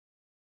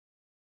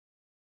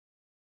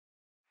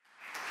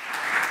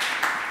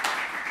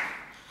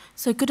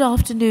So good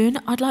afternoon.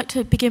 I'd like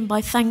to begin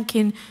by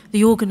thanking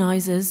the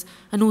organisers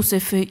and also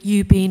for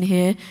you being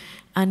here.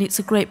 And it's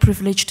a great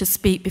privilege to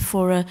speak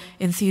before an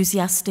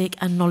enthusiastic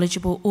and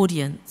knowledgeable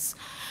audience.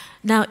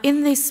 Now,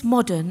 in this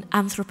modern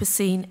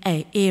Anthropocene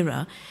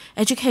era,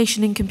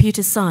 education in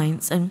computer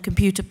science and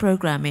computer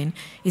programming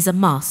is a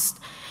must.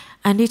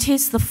 And it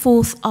is the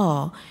fourth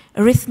R,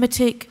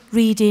 arithmetic,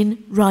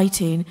 reading,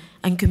 writing,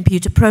 and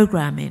computer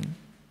programming.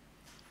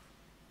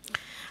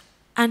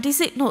 And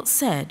is it not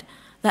said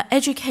that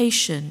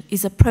education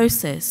is a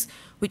process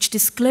which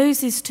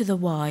discloses to the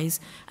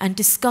wise and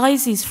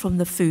disguises from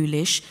the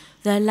foolish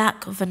their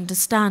lack of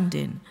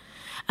understanding?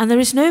 And there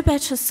is no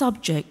better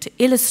subject to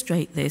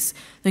illustrate this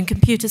than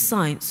computer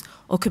science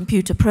or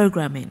computer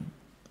programming.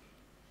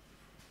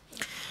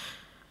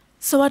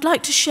 So I'd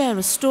like to share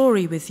a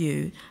story with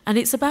you, and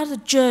it's about a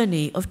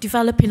journey of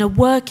developing a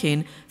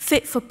working,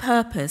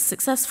 fit-for-purpose,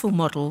 successful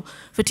model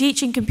for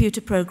teaching computer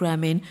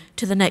programming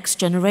to the next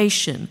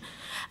generation.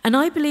 And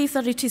I believe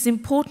that it is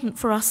important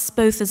for us,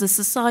 both as a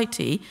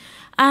society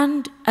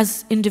and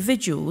as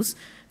individuals,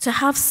 to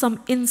have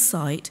some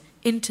insight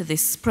into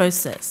this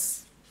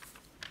process.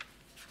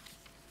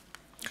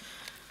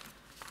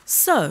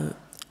 So,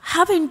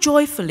 having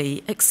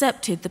joyfully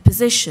accepted the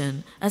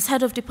position as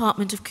head of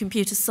Department of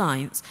Computer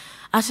Science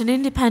at an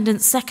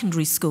independent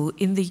secondary school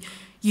in the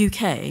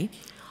UK,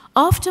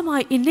 after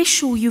my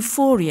initial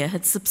euphoria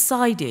had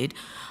subsided,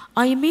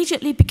 I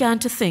immediately began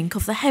to think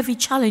of the heavy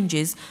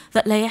challenges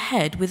that lay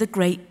ahead with a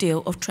great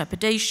deal of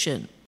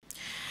trepidation.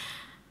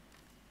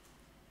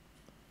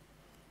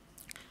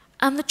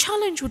 And the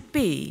challenge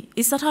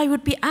is that I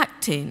would be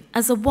acting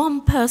as a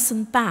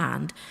one-person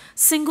band,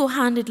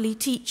 single-handedly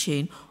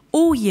teaching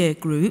all year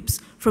groups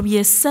from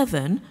year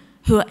 7,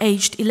 who are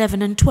aged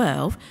 11 and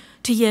 12,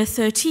 to year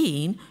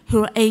 13,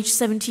 who are aged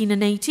 17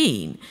 and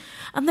 18.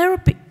 And there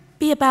would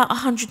be about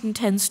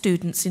 110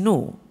 students in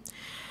all.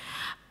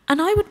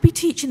 And I would be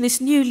teaching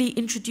this newly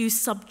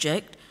introduced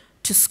subject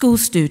to school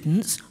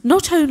students,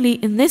 not only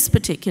in this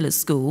particular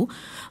school,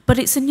 but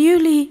it's a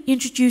newly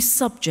introduced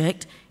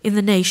subject in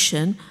the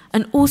nation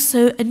and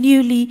also a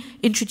newly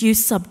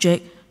introduced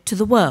subject to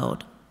the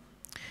world.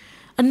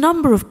 A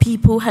number of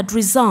people had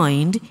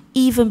resigned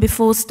even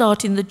before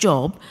starting the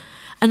job,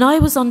 and I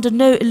was under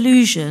no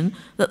illusion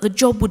that the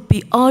job would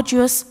be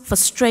arduous,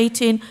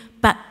 frustrating,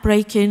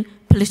 backbreaking,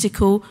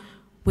 political,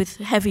 with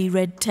heavy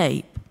red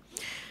tape.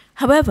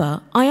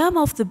 However, I am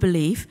of the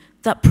belief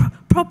that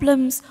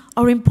problems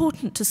are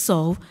important to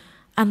solve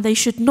and they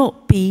should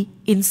not be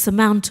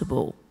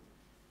insurmountable.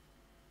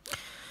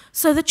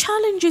 So the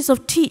challenges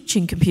of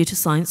teaching computer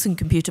science and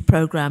computer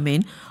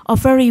programming are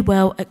very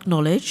well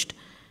acknowledged.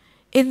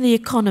 In The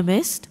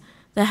Economist,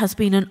 there has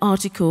been an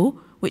article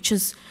which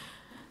has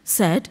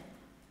said,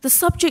 "The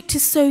subject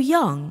is so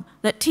young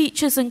that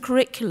teachers and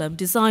curriculum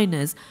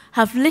designers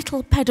have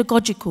little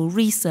pedagogical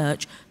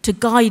research to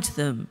guide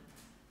them."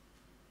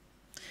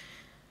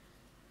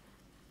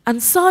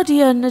 And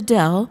Satya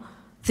Nadella,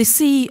 the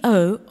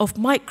CEO of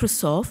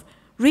Microsoft,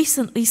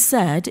 recently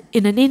said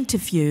in an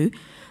interview,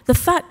 the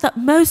fact that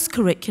most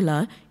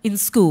curricula in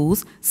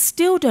schools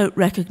still don't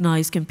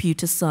recognize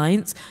computer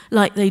science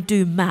like they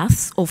do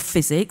maths or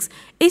physics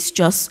is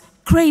just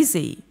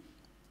crazy.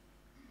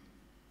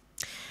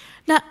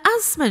 Now,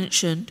 as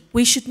mentioned,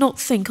 we should not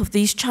think of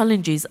these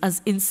challenges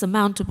as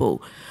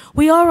insurmountable.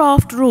 We are,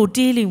 after all,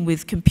 dealing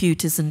with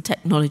computers and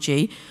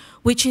technology,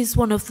 which is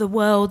one of the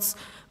world's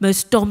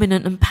most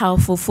dominant and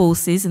powerful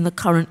forces in the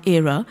current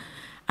era,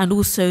 and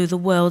also the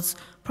world's,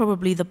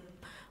 probably the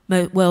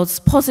world's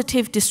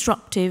positive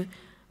disruptive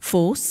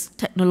force,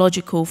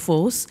 technological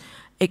force,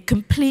 it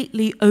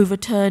completely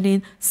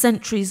overturning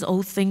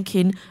centuries-old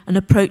thinking and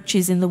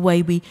approaches in the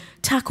way we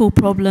tackle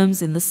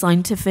problems in the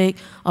scientific,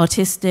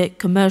 artistic,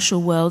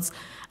 commercial worlds,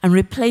 and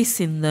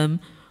replacing them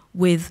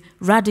with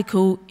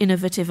radical,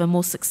 innovative, and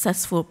more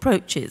successful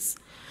approaches.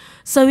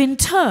 So in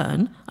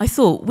turn, I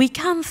thought we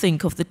can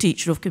think of the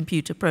teacher of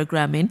computer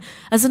programming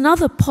as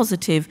another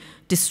positive,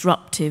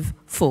 disruptive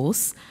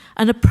force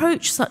and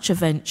approach such a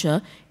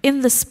venture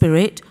in the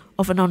spirit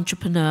of an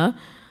entrepreneur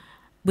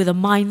with a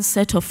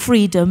mindset of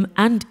freedom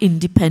and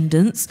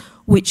independence,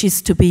 which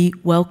is to be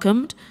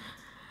welcomed,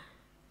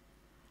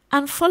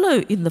 and follow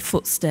in the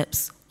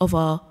footsteps of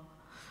our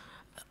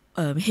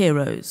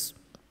heroes.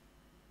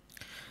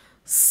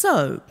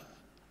 So,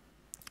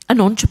 an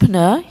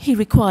entrepreneur, he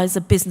requires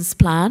a business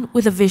plan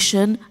with a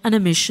vision and a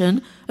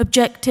mission,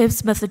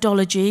 objectives,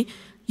 methodology,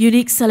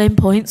 unique selling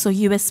points or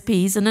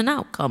USPs, and an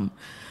outcome.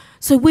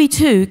 So we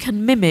too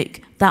can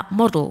mimic that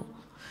model.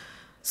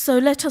 So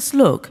let us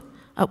look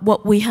at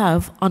what we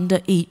have under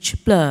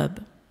each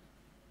blurb.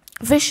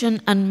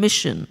 Vision and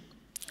mission.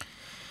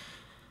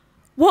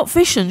 What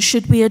vision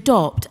should we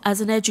adopt as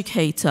an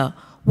educator?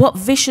 What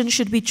vision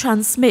should we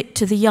transmit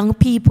to the young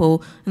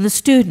people and the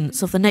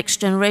students of the next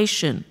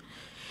generation?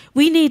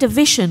 We need a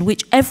vision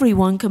which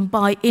everyone can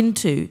buy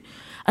into,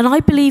 and I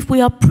believe we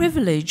are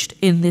privileged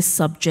in this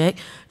subject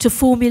to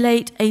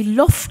formulate a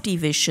lofty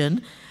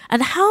vision,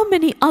 and how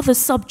many other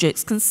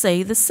subjects can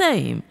say the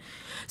same?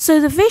 So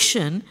the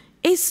vision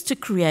is to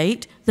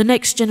create the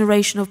next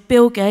generation of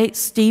Bill Gates,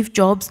 Steve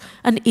Jobs,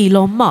 and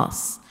Elon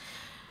Musk.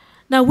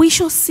 Now, we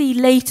shall see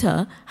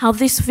later how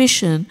this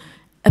vision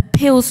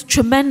appeals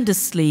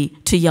tremendously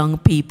to young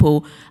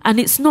people, and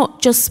it's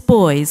not just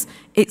boys,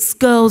 it's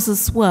girls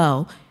as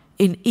well,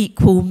 in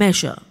equal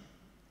measure.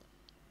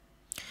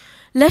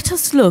 Let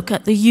us look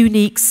at the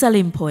unique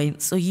selling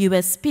points, or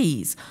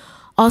USPs,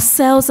 our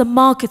sales and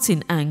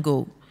marketing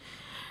angle.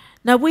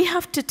 Now, we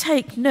have to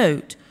take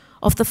note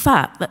of the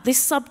fact that this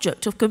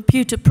subject of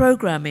computer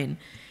programming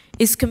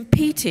is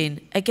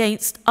competing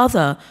against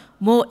other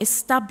more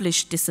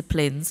established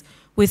disciplines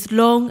with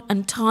long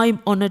and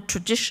time-honored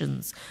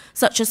traditions,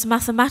 such as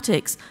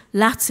mathematics,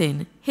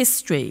 Latin,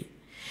 history.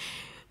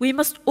 We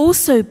must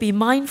also be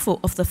mindful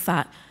of the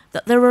fact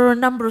that there are a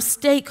number of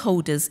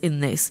stakeholders in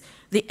this,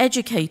 the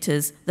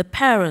educators, the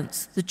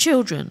parents, the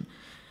children.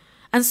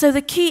 And so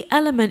the key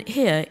element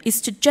here is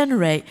to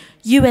generate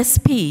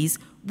USPs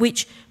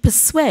which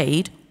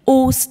persuade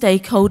all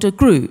stakeholder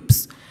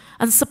groups.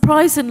 And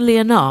surprisingly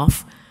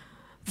enough,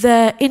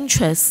 their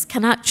interests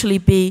can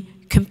actually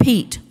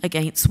compete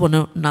against one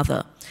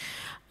another.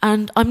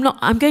 And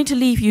I'm going to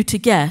leave you to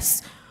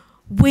guess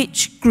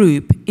which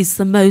group is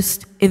the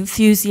most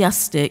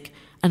enthusiastic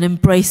and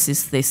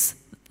embraces this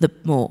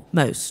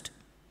most.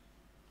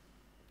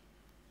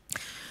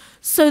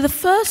 So the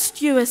first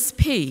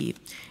USP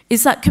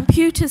is that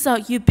computers are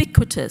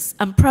ubiquitous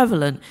and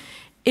prevalent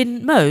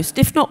in most,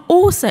 if not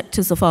all,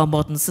 sectors of our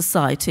modern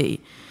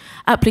society.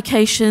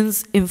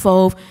 Applications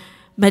involve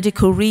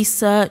medical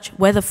research,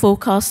 weather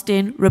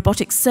forecasting,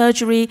 robotic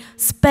surgery,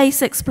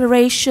 space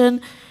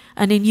exploration,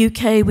 and in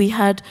UK we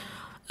had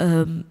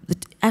the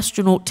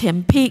astronaut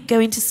Tim Peake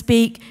going to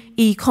speak,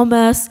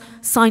 e-commerce,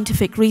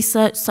 scientific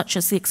research such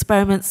as the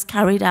experiments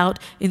carried out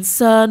in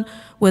CERN,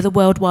 where the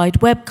World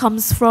Wide Web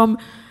comes from,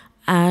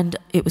 and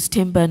it was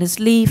Tim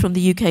Berners-Lee from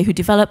the UK who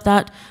developed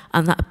that,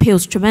 and that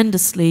appeals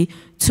tremendously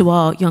to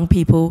our young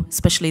people,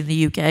 especially in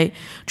the UK,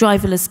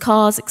 driverless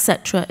cars,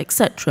 etc.,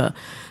 etc.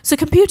 So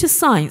computer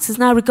science is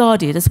now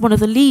regarded as one of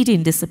the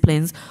leading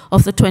disciplines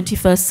of the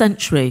 21st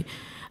century,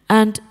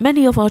 and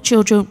many of our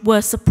children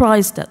were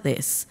surprised at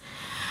this.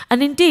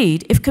 And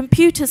indeed, if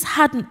computers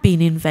hadn't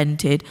been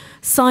invented,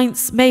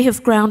 science may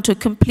have ground to a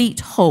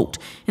complete halt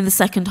in the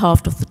second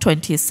half of the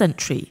 20th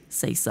century,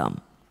 say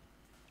some.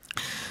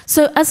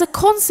 So as a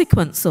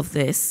consequence of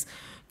this,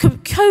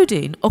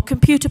 coding or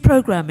computer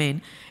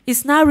programming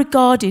is now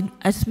regarded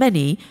as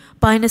many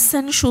by an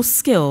essential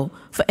skill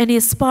for any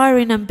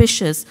aspiring,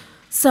 ambitious,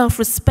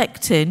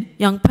 self-respecting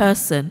young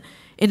person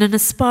in an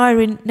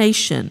aspiring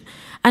nation,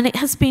 and it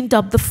has been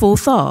dubbed the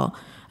fourth R,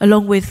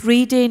 along with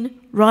reading,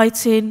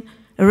 writing,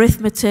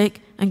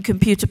 arithmetic, and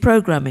computer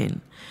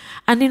programming.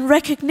 And in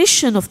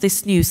recognition of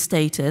this new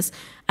status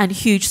and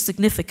huge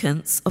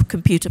significance of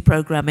computer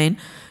programming,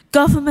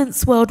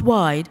 governments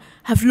worldwide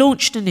have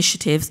launched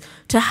initiatives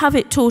to have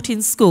it taught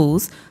in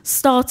schools,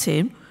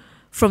 starting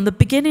from the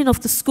beginning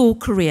of the school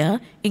career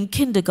in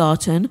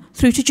kindergarten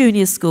through to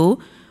junior school,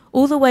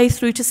 all the way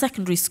through to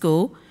secondary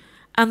school.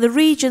 And the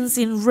regions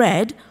in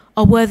red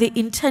are where the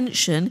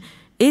intention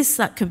is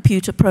that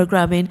computer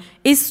programming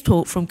is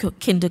taught from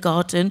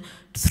kindergarten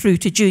through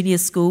to junior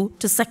school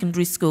to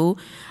secondary school.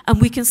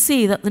 And we can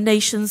see that the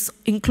nations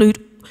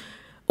include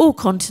all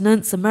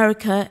continents,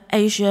 America,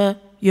 Asia,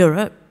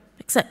 Europe,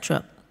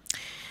 etc.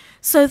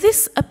 So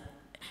this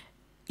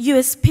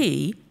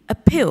USP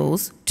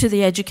appeals to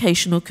the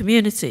educational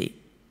community.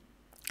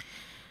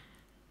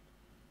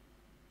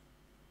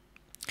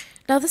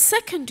 Now, the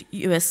second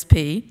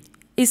USP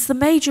is the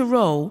major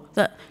role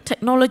that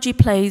technology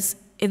plays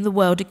in the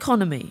world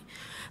economy.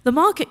 The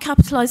market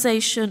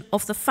capitalization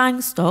of the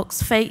FANG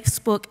stocks,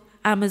 Facebook,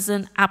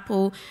 Amazon,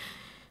 Apple,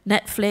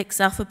 Netflix,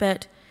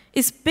 Alphabet,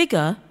 is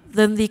bigger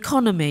than the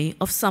economy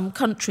of some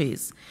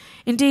countries.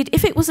 Indeed,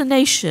 if it was a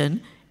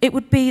nation, it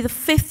would be the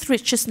fifth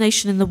richest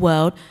nation in the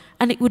world,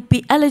 and it would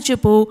be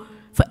eligible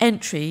for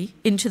entry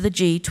into the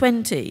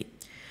G20.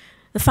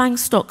 The FANG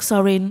stocks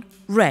are in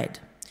red.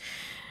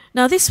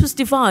 Now, this was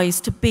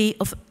devised to be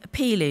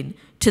appealing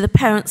to the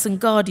parents and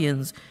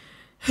guardians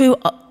who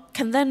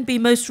can then be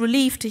most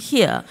relieved to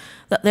hear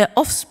that their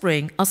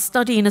offspring are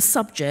studying a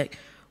subject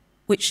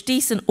which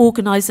decent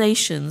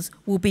organisations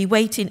will be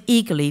waiting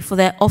eagerly for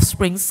their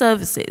offspring's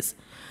services.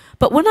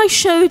 But when I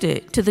showed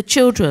it to the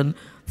children,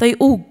 they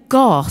all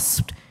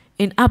gasped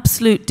in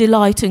absolute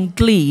delight and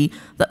glee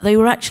that they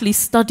were actually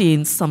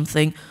studying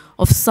something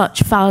of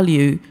such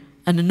value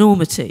and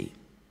enormity.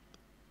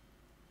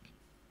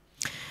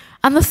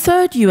 And the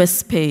third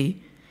USP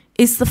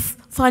is the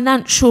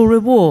financial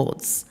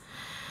rewards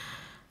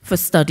for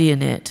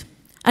studying it.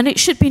 And it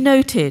should be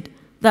noted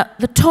that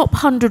the top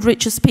 100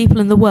 richest people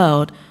in the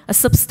world, a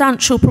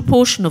substantial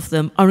proportion of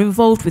them are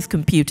involved with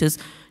computers,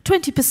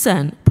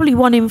 20%, probably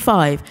 1 in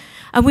 5.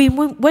 And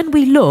when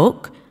we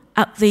look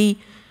at the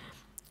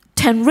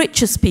 10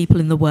 richest people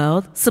in the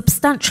world,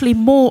 substantially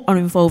more are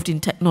involved in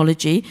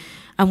technology.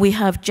 And we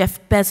have Jeff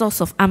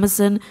Bezos of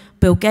Amazon,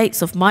 Bill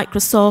Gates of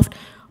Microsoft,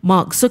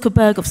 Mark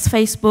Zuckerberg of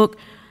Facebook,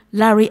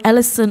 Larry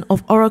Ellison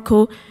of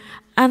Oracle.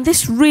 And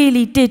this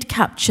really did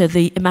capture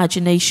the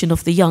imagination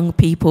of the young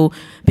people,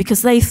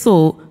 because they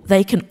thought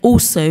they can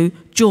also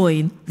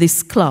join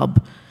this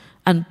club,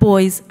 and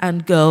boys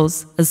and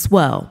girls as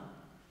well.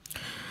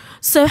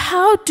 So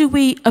how do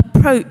we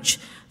approach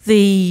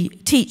the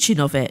teaching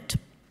of it?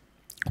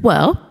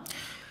 Well,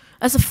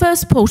 as a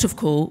first port of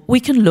call, we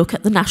can look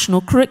at the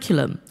national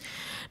curriculum.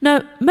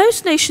 Now,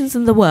 most nations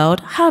in the world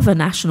have a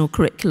national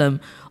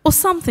curriculum or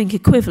something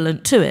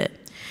equivalent to it.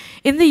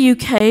 In the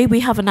UK,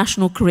 we have a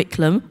national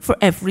curriculum for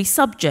every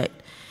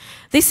subject.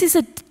 This is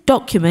a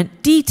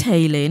document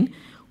detailing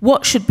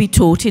what should be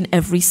taught in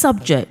every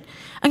subject.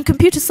 And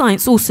computer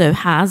science also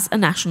has a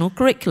national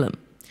curriculum.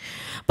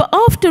 But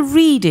after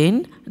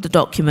reading the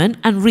document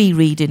and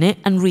rereading it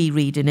and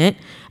rereading it,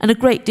 and a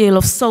great deal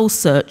of soul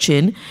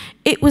searching,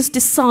 it was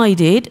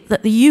decided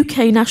that the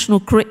UK national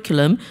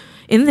curriculum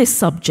in this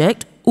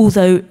subject,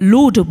 although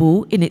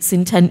laudable in its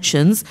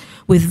intentions,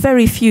 with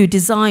very few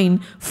design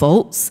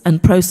faults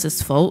and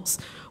process faults,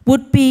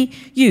 would be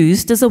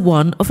used as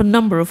one of a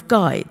number of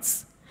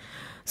guides.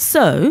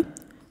 So,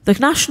 the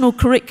national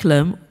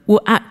curriculum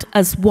will act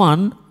as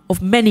one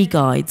of many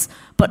guides,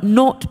 but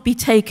not be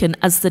taken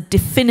as the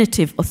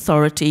definitive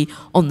authority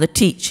on the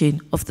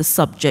teaching of the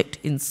subject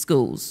in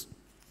schools.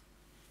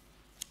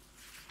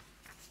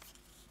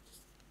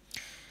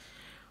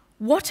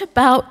 What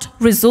about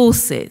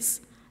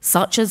resources,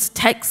 such as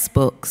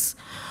textbooks?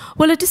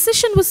 Well, a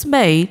decision was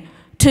made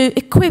to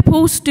equip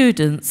all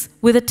students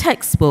with a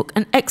textbook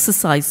and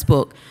exercise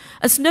book,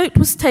 as note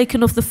was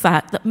taken of the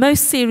fact that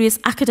most serious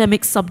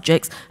academic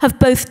subjects have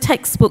both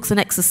textbooks and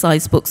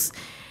exercise books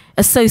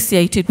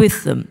associated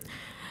with them.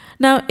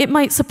 Now, it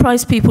might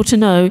surprise people to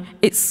know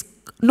it's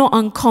not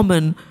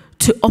uncommon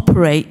to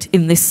operate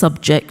in this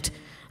subject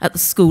at the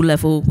school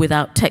level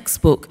without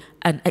textbook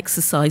and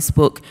exercise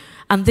book,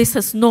 and this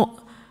has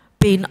not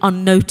been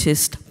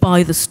unnoticed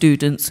by the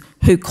students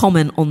who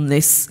comment on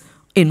this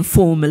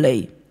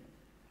informally.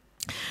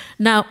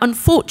 Now,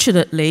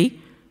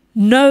 unfortunately,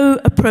 no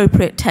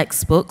appropriate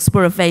textbooks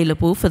were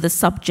available for the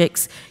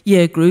subjects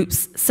year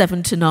groups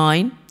 7 to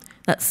 9,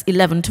 that's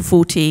 11 to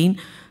 14,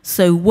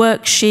 so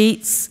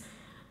worksheets,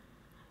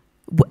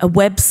 a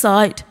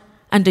website,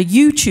 and a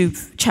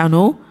YouTube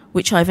channel,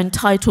 which I've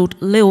entitled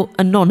Lil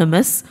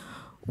Anonymous,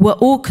 were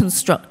all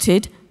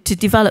constructed to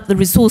develop the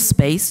resource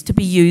base to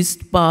be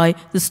used by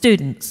the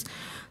students.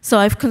 So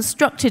I've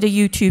constructed a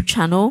YouTube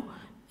channel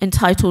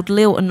entitled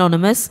Lil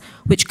Anonymous,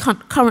 which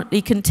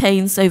currently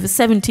contains over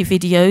 70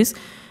 videos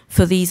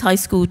for these high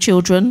school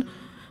children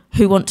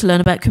who want to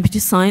learn about computer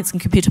science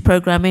and computer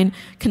programming,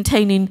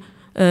 containing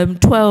 12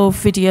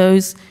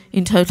 videos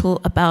in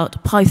total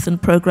about Python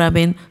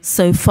programming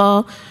so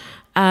far,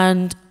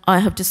 and I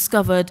have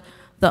discovered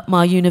that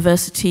my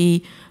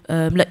university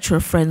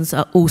lecturer friends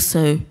are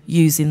also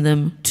using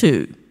them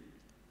too.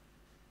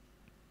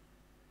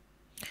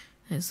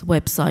 There's a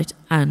website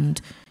and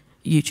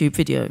YouTube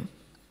video,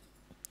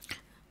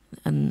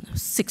 and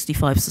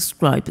 65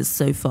 subscribers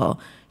so far.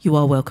 You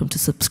are welcome to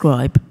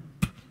subscribe.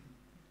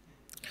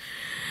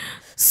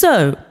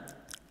 So,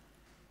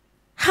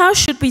 how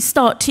should we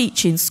start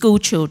teaching school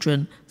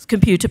children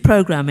computer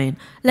programming?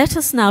 Let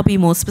us now be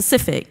more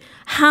specific.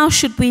 How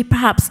should we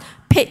perhaps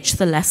pitch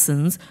the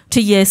lessons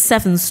to year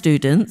 7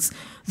 students,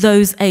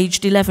 those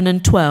aged 11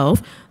 and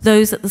 12,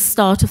 those at the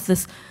start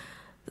of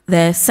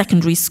their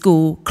secondary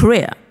school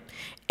career?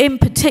 In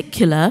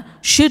particular,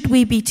 should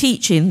we be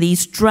teaching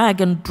these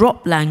drag and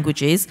drop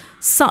languages,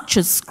 such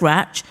as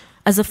Scratch,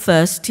 as a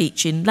first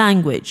teaching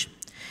language?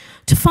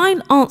 To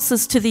find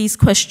answers to these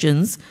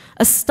questions,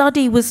 a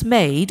study was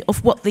made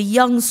of what the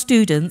young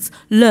students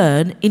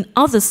learn in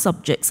other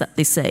subjects at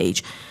this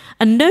age,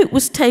 and note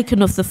was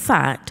taken of the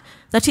fact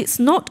that it's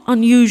not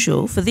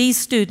unusual for these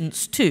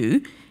students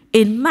to,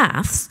 in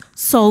maths,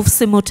 solve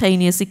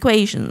simultaneous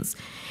equations,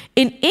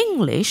 in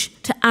English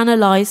to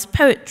analyse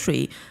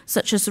poetry,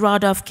 such as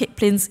Rudyard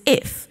Kipling's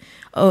If,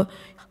 a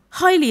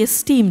highly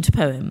esteemed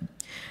poem.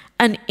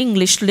 And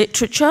English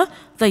literature,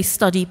 they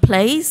study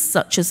plays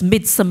such as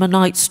Midsummer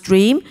Night's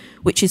Dream,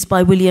 which is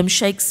by William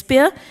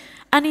Shakespeare.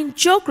 And in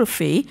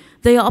geography,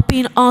 they are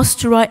being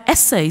asked to write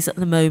essays at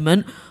the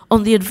moment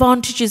on the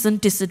advantages and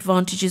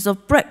disadvantages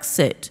of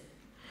Brexit.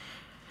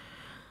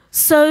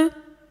 So,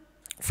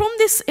 from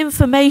this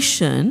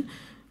information,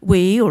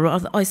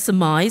 I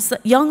surmise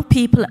that young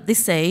people at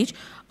this age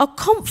are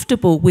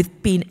comfortable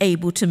with being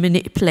able to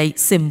manipulate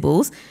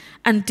symbols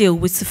and deal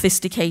with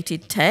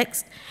sophisticated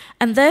text,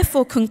 and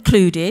therefore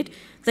concluded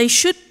they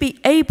should be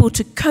able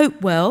to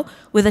cope well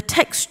with a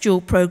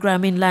textual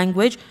programming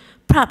language,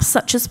 perhaps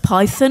such as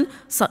Python,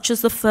 such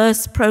as the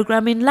first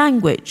programming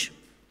language.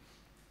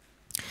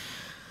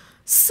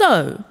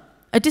 So,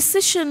 a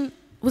decision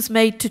was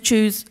made to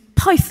choose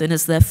Python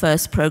as their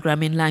first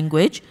programming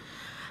language,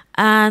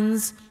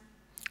 and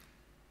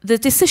the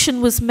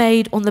decision was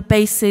made on the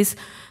basis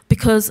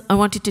because I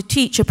wanted to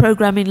teach a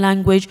programming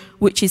language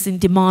which is in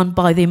demand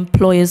by the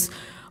employers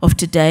of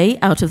today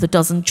out of the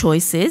dozen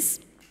choices.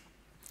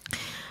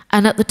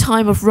 And at the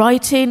time of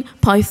writing,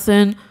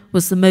 Python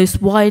was the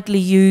most widely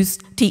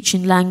used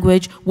teaching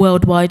language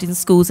worldwide in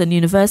schools and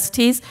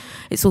universities.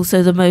 It's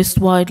also the most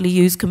widely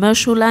used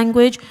commercial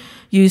language,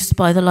 used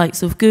by the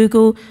likes of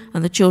Google,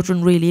 and the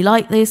children really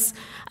like this.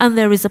 And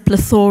there is a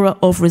plethora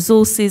of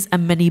resources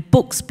and many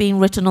books being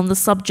written on the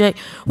subject,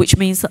 which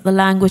means that the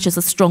language has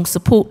a strong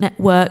support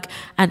network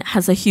and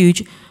has a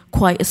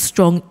quite a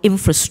strong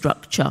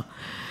infrastructure.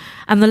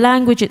 And the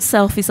language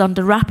itself is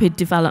under rapid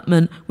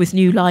development, with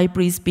new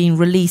libraries being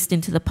released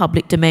into the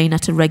public domain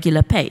at a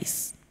regular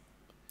pace.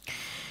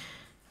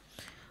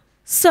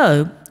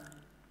 So,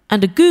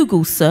 and a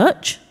Google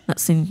search,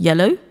 that's in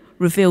yellow,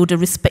 revealed a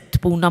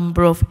respectable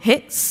number of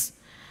hits.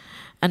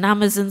 An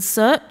Amazon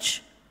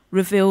search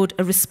revealed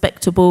a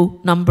respectable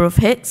number of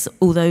hits,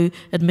 although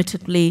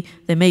admittedly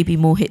there may be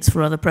more hits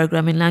for other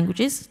programming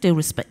languages, still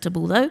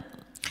respectable though.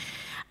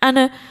 And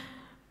a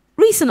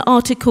recent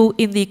article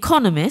in The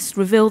Economist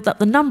revealed that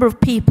the number of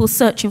people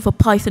searching for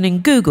Python in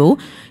Google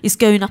is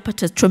going up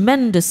at a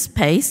tremendous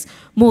pace,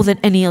 more than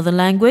any other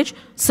language.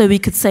 So we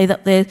could say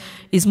that there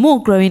is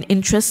more growing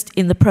interest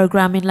in the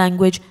programming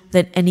language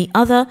than any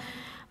other.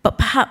 But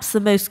perhaps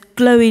the most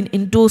glowing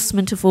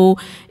endorsement of all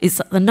is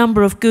that the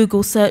number of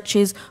Google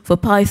searches for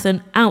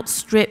Python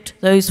outstripped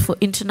those for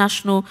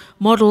international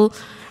model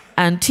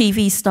and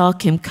TV star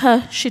Kim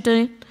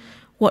Kardashian.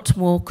 What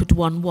more could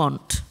one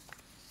want?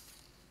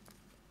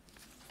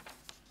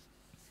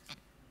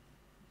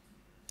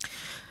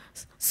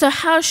 So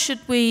how should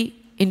we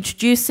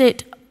introduce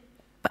it?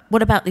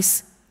 What about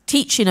this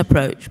teaching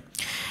approach?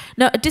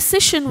 Now, a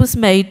decision was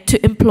made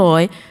to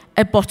employ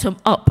a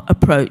bottom-up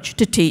approach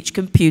to teach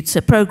computer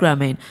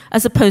programming,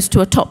 as opposed to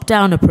a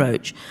top-down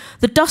approach.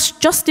 The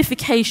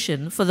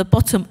justification for the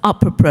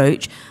bottom-up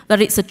approach,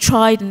 that it's a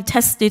tried and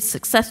tested,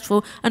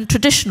 successful and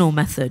traditional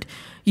method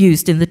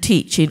used in the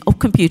teaching of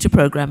computer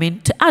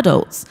programming to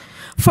adults.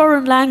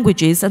 Foreign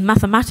languages and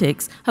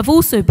mathematics have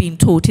also been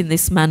taught in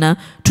this manner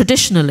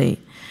traditionally.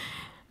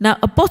 Now,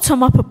 a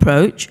bottom-up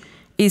approach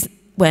is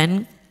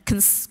when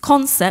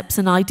concepts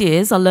and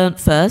ideas are learnt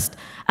first,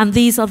 and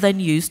these are then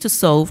used to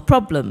solve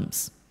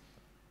problems.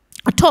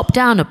 A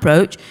top-down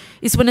approach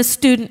is when a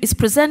student is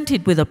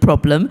presented with a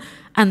problem,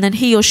 and then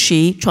he or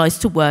she tries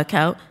to work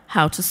out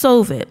how to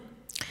solve it.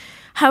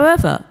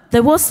 However,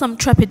 there was some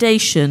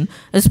trepidation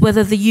as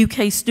whether the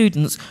UK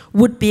students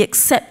would be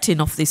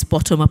accepting of this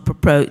bottom-up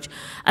approach,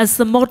 as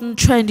the modern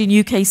trend in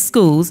UK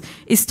schools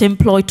is to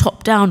employ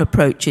top-down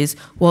approaches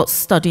whilst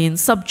studying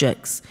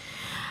subjects.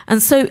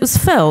 And so it was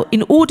felt,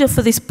 in order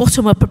for this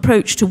bottom-up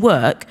approach to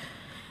work,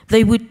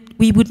 we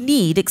would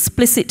need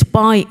explicit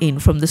buy-in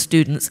from the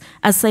students,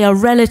 as they are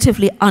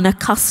relatively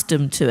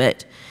unaccustomed to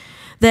it.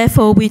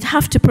 Therefore, we'd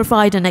have to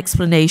provide an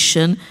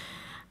explanation,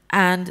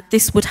 and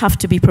this would have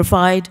to be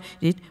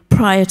provided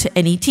prior to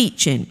any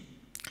teaching.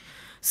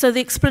 So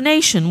the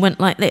explanation went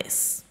like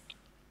this.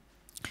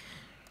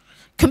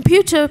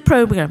 Computer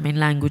programming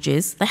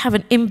languages, they have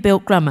an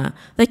inbuilt grammar.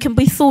 They can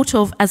be thought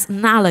of as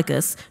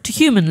analogous to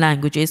human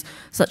languages,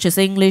 such as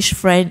English,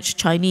 French,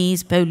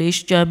 Chinese,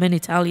 Polish, German,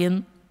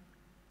 Italian.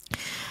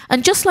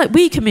 And just like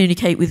we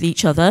communicate with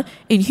each other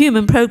in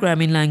human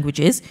programming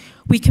languages,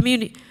 we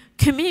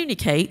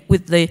communicate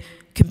with the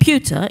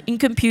computer in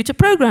computer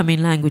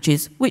programming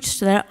languages, which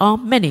there are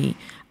many,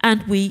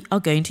 and we are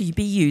going to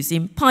be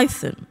using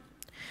Python.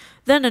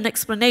 Then an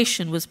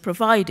explanation was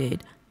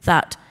provided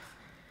that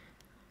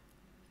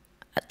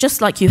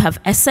just like you have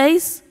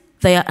essays,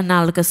 they are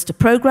analogous to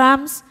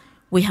programs.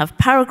 We have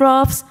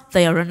paragraphs,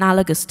 they are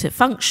analogous to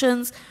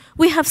functions.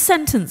 We have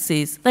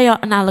sentences, they are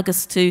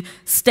analogous to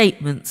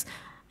statements.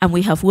 And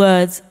we have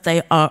words,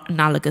 they are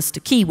analogous to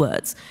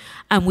keywords.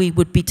 And we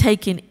would be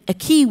taking a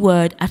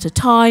keyword at a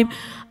time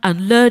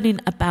and learning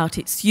about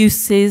its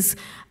uses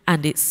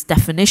and its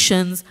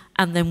definitions,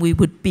 and then we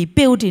would be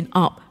building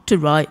up to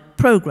write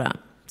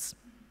programs.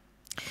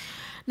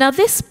 Now,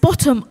 this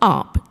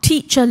bottom-up,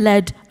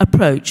 teacher-led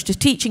approach to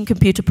teaching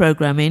computer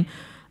programming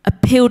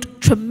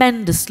appealed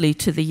tremendously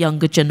to the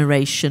younger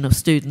generation of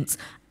students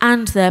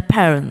and their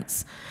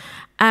parents.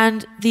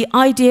 And the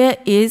idea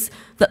is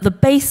that the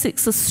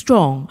basics are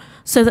strong,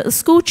 so that the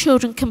school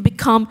children can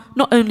become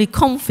not only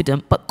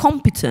confident but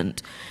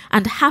competent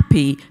and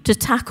happy to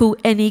tackle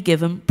any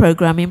given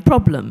programming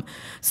problem.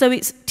 So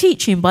it's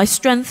teaching by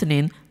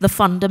strengthening the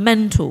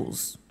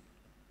fundamentals.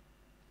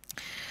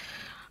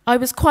 I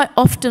was quite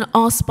often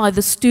asked by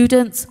the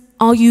students,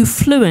 are you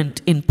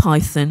fluent in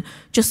Python?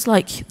 Just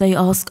like they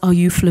ask, are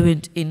you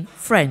fluent in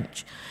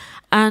French?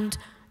 And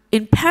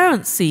in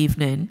parents'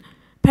 evening,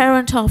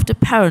 parent after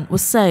parent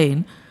was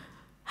saying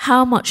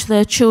how much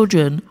their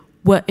children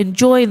were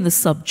enjoying the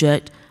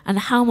subject and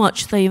how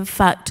much they in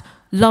fact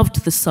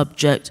loved the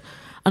subject.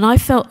 And I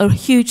felt a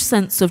huge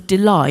sense of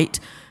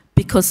delight,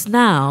 because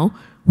now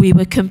we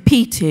were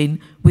competing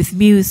with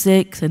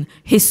music and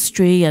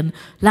history and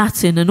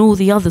Latin and all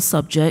the other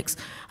subjects.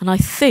 And I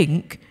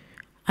think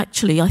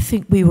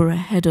we were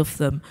ahead of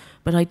them,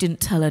 but I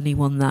didn't tell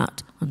anyone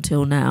that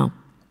until now.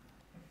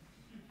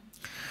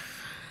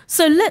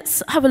 So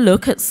let's have a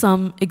look at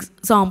some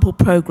example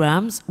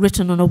programs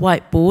written on a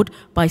whiteboard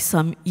by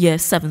some Year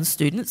 7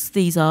 students.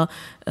 These are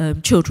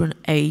children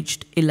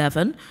aged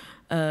 11.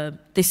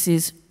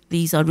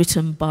 These are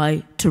written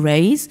by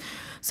Therese.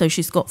 So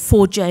she's got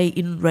 4J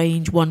in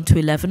range 1 to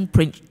 11,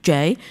 print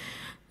J,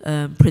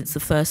 prints the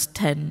first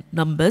 10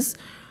 numbers.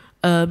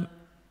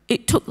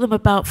 It took them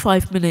about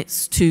 5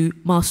 minutes to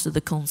master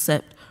the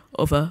concept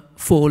of a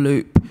for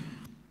loop.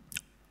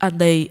 And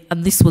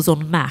this was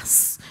on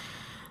maths.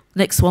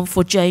 Next one,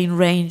 for J in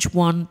range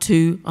 1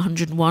 to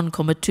 101,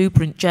 2,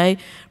 print J,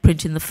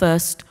 printing the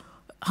first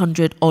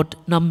 100 odd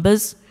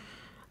numbers.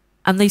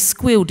 And they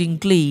squealed in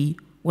glee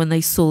when they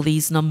saw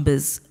these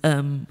numbers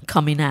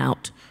coming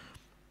out.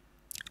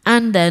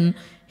 And then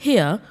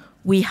here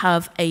we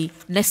have a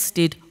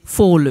nested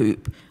for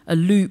loop, a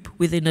loop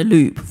within a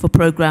loop for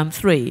program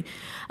 3.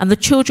 And the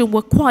children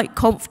were quite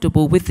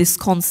comfortable with this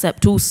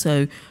concept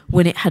also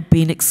when it had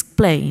been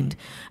explained.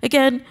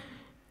 Again,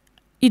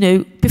 you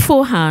know,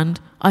 beforehand,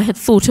 I had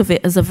thought of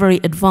it as a very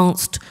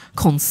advanced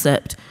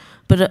concept,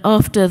 but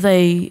after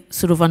they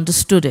sort of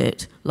understood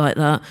it like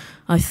that,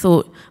 I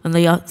thought, and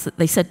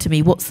they said to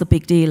me, what's the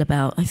big deal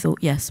about? I thought,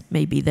 yes,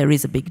 maybe there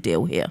is a big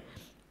deal here.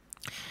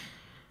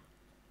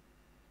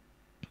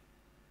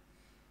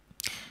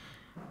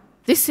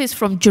 This is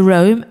from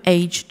Jerome,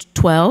 aged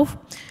 12,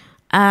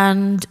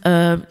 and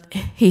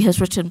he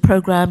has written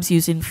programs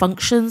using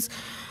functions,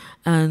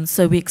 and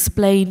so we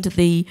explained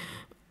the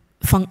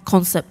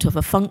concept of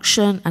a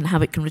function and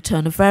how it can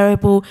return a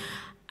variable,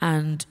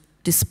 and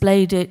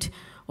displayed it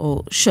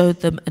or showed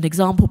them an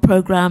example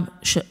program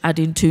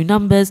adding 2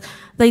 numbers.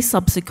 They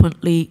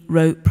subsequently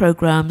wrote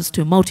programs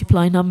to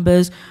multiply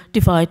numbers,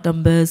 divide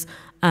numbers,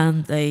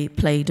 and they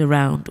played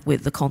around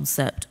with the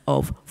concept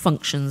of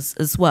functions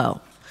as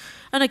well.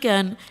 And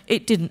again,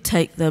 it didn't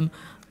take them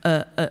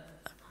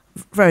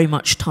very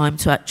much time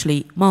to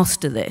actually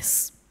master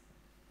this.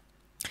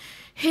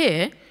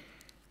 Here,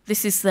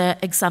 this is their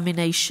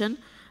examination,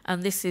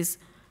 and this is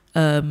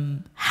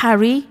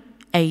Harry,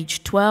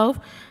 age 12,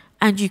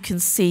 and you can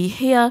see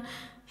here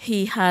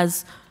he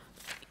has,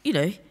 you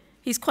know,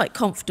 he's quite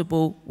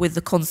comfortable with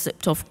the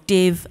concept of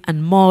div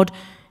and mod.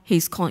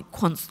 He's quite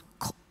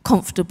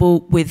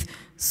comfortable with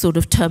sort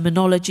of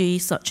terminology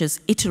such as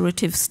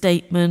iterative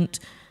statement,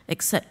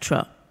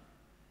 etc.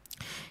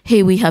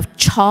 Here we have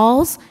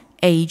Charles,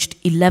 aged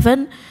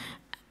 11,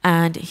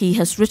 and he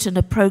has written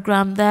a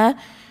program there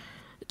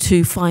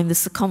to find the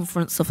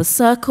circumference of a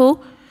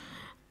circle,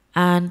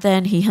 and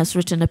then he has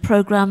written a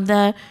program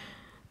there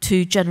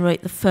to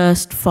generate the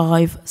first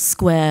 5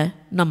 square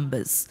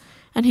numbers,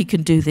 and he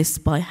can do this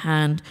by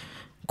hand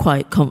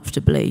quite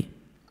comfortably.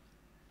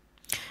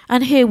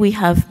 And here we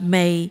have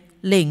Mei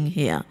Ling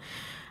here,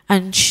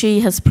 and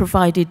she has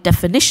provided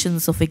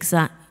definitions of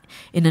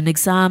in an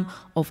exam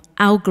of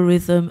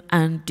algorithm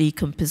and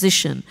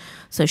decomposition.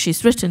 So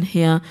she's written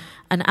here,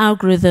 an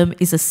algorithm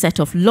is a set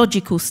of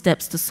logical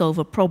steps to solve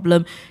a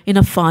problem in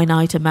a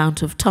finite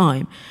amount of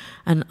time.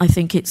 And I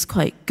think it's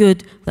quite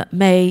good that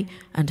May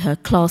and her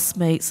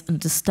classmates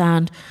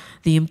understand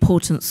the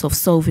importance of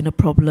solving a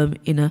problem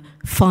in a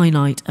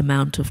finite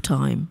amount of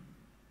time.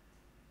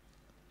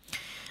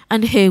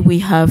 And here we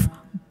have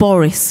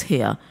Boris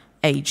here,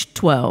 aged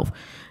 12.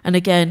 And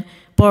again,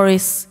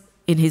 Boris,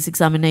 in his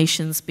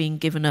examinations, being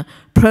given a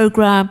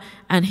program,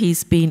 and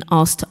he's been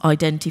asked to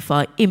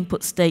identify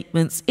input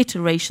statements,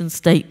 iteration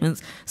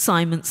statements,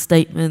 assignment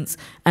statements,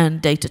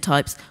 and data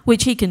types,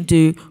 which he can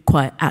do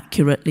quite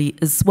accurately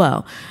as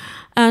well.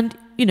 And,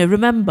 you know,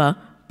 remember,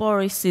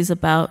 Boris is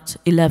about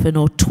 11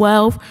 or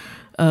 12.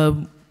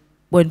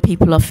 When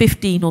people are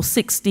 15 or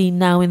 16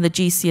 now in the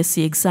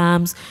GCSE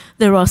exams,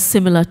 there are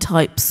similar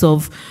types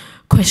of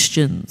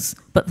questions,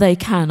 but they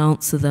can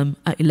answer them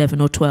at 11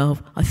 or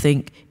 12, I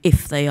think,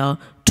 if they are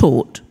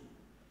taught.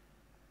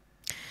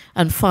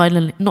 And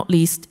finally, not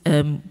least,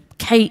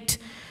 Kate,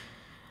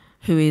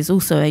 who is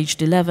also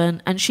aged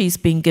 11, and she's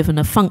been given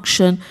a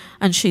function,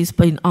 and she's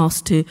been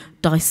asked to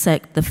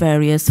dissect the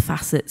various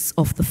facets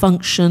of the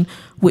function,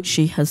 which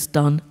she has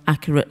done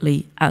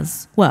accurately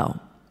as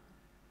well.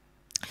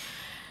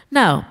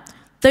 Now,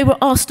 they were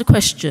asked a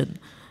question.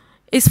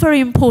 It's very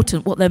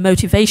important what their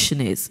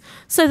motivation is.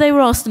 So they were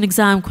asked an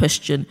exam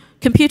question.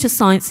 Computer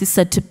science is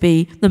said to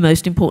be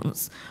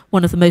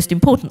one of the most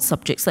important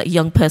subjects that a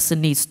young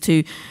person needs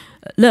to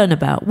learn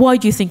about. Why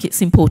do you think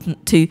it's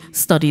important to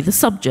study the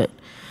subject?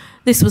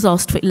 This was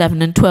asked for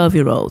 11 and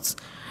 12-year-olds.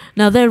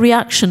 Now, their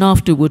reaction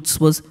afterwards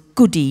was,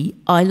 goody,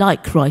 I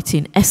like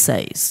writing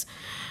essays.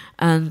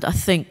 And I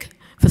think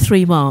for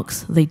 3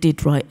 marks, they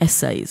did write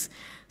essays.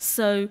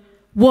 So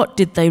what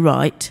did they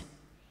write?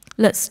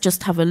 Let's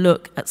just have a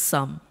look at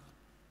some.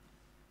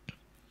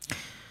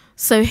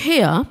 So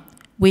here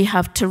we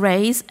have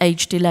Therese,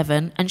 aged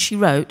 11, and she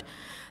wrote,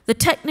 the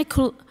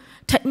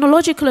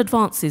technological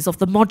advances of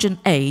the modern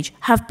age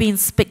have been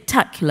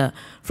spectacular,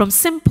 from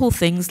simple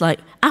things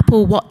like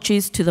Apple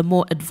Watches to the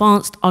more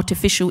advanced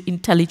artificial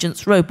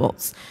intelligence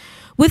robots.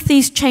 With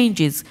these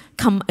changes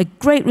come a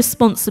great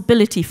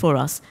responsibility for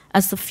us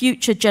as the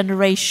future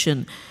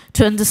generation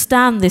to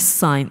understand this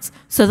science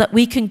so that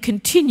we can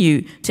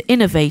continue to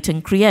innovate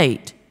and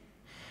create.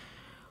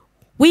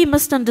 We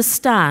must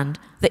understand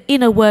the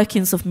inner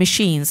workings of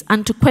machines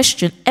and to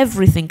question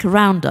everything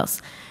around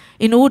us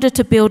in order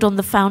to build on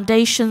the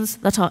foundations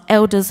that our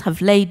elders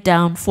have laid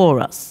down for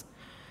us.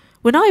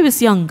 When I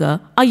was younger,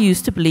 I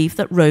used to believe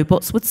that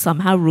robots would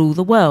somehow rule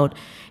the world.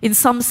 In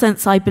some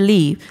sense, I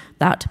believe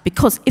that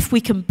because if we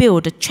can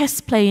build a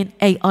chess-playing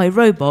AI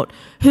robot,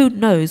 who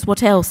knows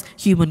what else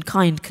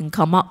humankind can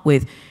come up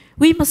with?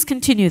 We must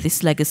continue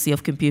this legacy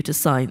of computer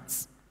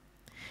science.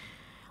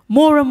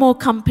 More and more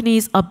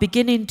companies are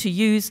beginning to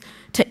use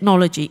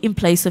technology in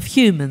place of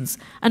humans,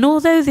 and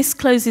although this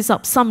closes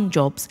up some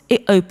jobs,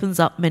 it opens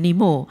up many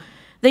more.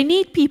 They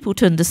need people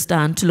to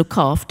understand, to look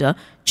after,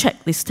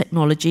 check this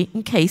technology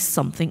in case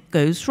something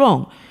goes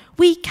wrong.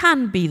 We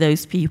can be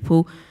those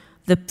people.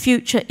 The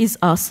future is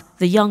us,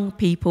 the young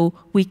people.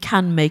 We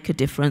can make a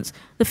difference.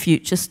 The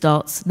future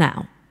starts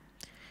now.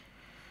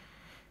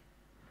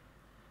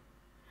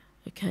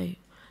 Okay,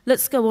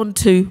 let's go on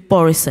to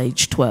Boris,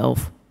 age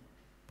 12.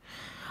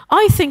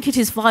 I think it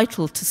is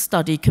vital to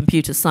study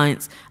computer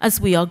science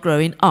as we are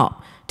growing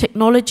up.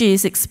 Technology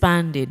is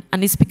expanding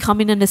and is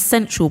becoming an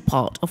essential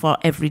part of our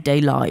everyday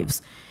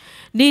lives.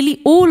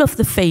 Nearly all of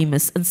the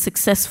famous and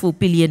successful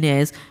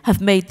billionaires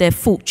have made their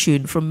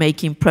fortune from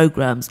making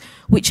programs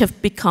which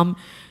have become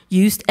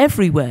used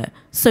everywhere.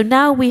 So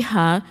now we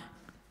have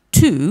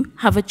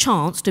a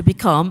chance to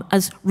become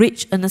as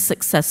rich and as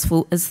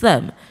successful as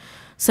them.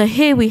 So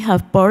here we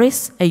have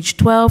Boris, age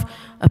 12,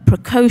 a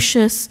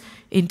precocious,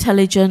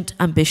 intelligent,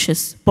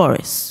 ambitious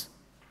Boris.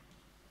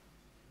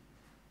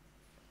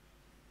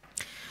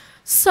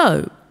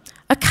 So,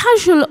 a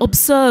casual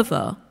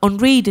observer on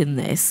reading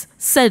this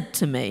said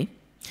to me,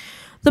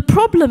 the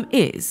problem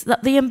is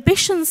that the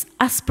ambitions,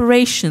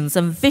 aspirations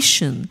and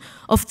vision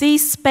of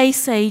these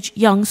space-age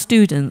young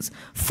students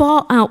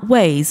far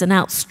outweighs and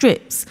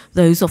outstrips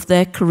those of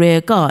their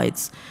career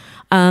guides.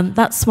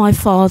 That's my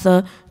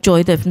father,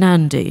 Lilian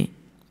Nandi.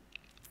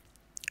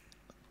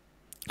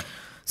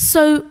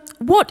 So,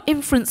 what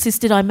inferences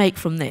did I make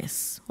from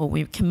this, or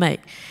we can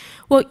make?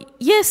 Well,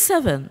 year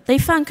 7, they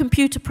found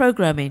computer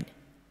programming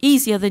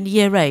easier than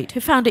year 8,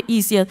 who found it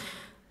easier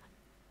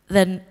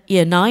than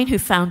year 9, who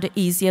found it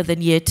easier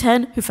than year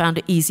 10, who found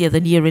it easier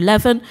than year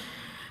 11.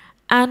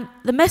 And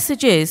the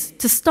message is,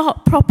 to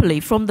start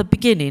properly from the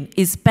beginning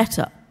is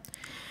better.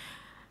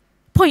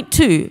 Point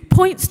 2,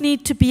 points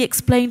need to be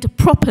explained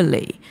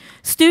properly.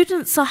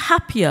 Students are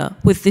happier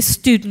with this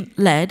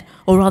student-led,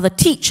 or rather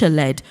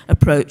teacher-led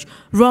approach,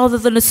 rather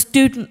than a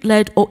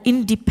student-led or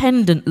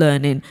independent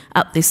learning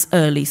at this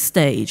early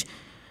stage.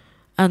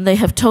 And they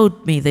have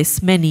told me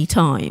this many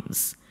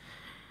times.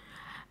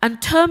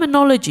 And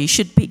terminology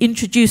should be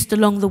introduced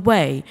along the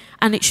way,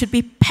 and it should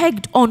be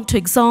pegged onto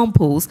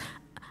examples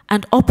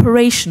and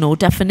operational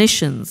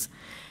definitions.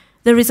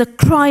 There is a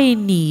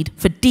crying need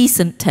for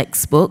decent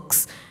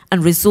textbooks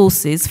and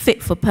resources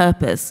fit for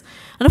purpose.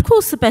 And of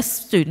course, the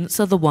best students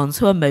are the ones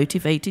who are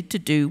motivated to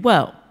do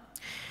well.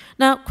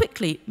 Now,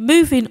 quickly,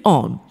 moving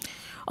on.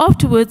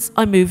 Afterwards,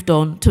 I moved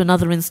on to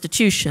another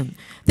institution.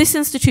 This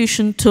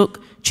institution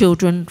took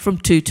children from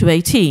 2 to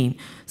 18.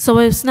 So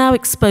I was now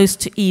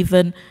exposed to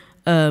even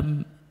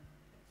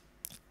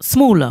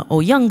smaller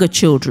or younger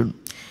children.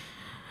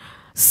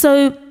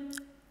 So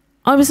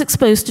I was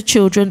exposed to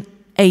children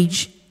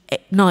age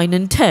 9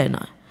 and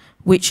 10,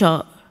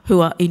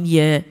 who are in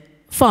year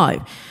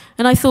 5.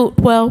 And I thought,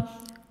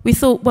 we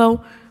thought,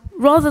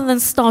 rather than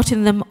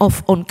starting them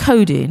off on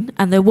coding,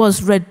 and there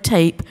was red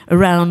tape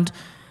around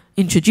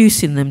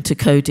introducing them to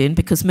coding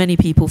because many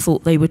people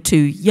thought they were too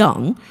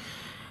young,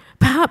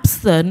 perhaps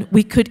then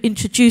we could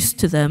introduce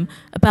to them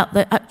about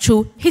the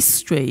actual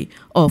history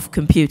of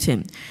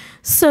computing.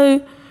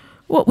 So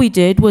what we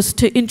did was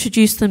to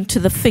introduce them to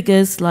the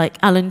figures like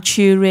Alan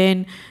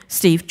Turing,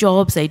 Steve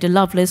Jobs, Ada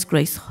Lovelace,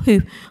 Grace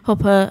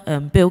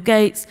Hopper, Bill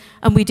Gates,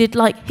 and we did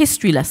like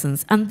history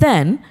lessons. And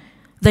then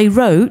they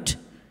wrote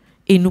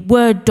in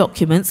Word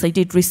documents, they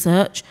did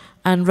research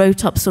and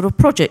wrote up sort of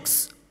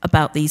projects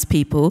about these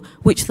people,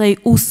 which they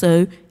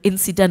also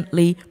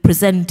incidentally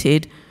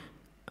presented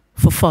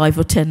for 5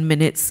 or 10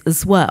 minutes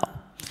as well.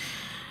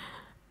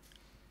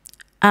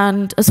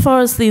 And as far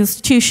as the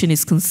institution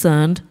is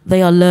concerned,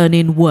 they are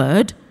learning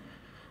Word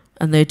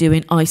and they're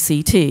doing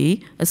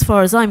ICT. As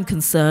far as I'm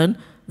concerned,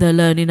 they're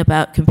learning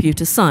about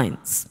computer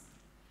science.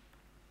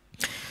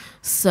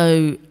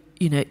 So,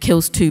 you know, it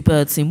kills 2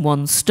 birds in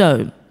 1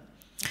 stone.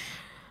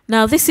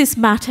 Now, this is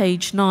Matt,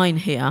 age 9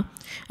 here,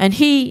 and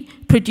he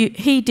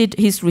did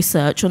his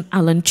research on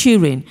Alan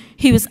Turing.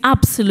 He was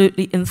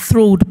absolutely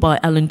enthralled by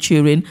Alan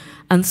Turing,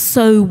 and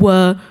so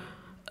were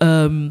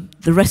the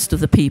rest of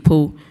the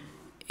people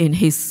in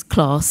his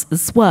class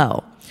as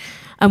well.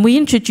 And we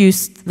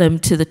introduced them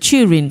to the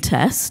Turing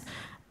test,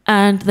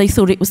 and they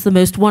thought it was the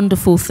most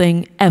wonderful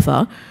thing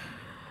ever.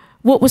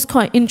 What was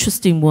quite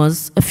interesting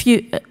was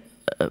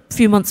a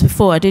few months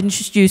before, I'd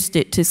introduced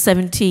it to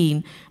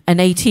 17 and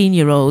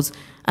 18-year-olds,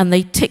 and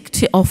they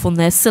ticked it off on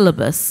their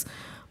syllabus.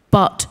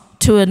 But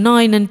to a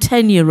 9 and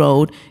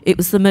 10-year-old, it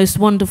was the most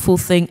wonderful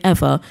thing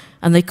ever,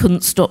 and they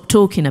couldn't stop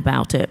talking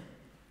about it.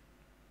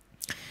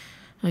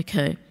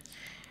 Okay.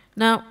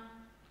 Now,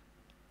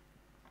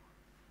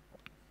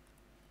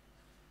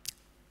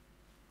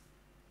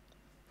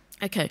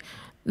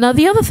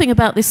 the other thing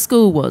about this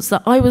school was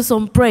that I was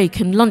on break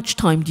and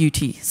lunchtime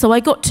duty, so I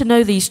got to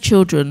know these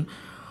children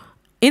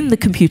in the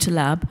computer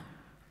lab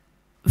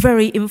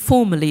very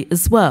informally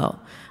as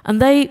well.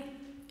 And they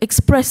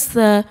expressed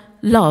their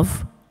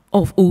love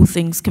of all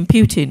things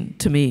computing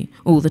to me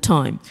all the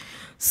time.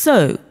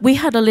 So we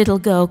had a little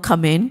girl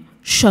come in,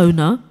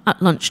 Shona, at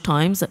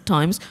lunchtimes at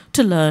times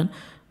to learn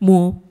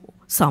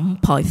some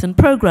Python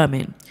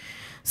programming.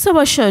 So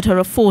I showed her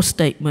a for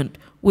statement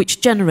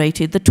which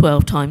generated the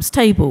 12 times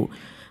table.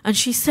 And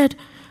she said,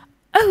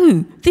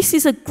 "Oh, this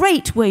is a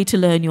great way to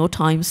learn your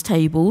times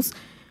tables,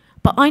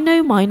 but I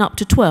know mine up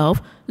to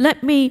 12.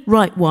 Let me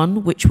write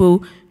one which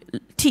will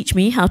teach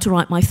me how to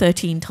write my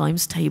 13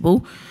 times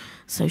table."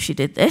 So she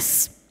did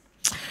this.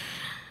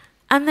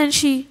 And then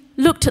she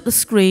looked at the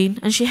screen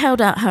and she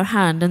held out her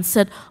hand and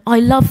said, "I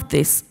love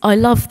this, I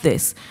love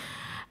this."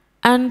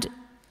 And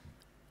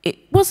it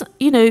wasn't,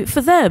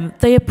 for them,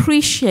 they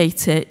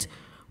appreciate it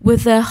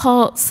with their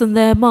hearts and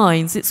their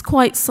minds. It's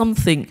quite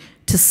something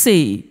to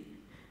see.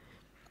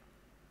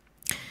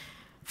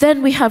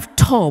 Then we have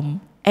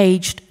Tom,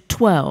 aged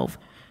 12,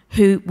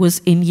 who was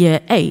in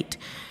year 8.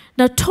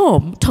 Now,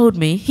 Tom told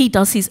me he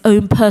does his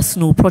own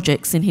personal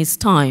projects in his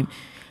time.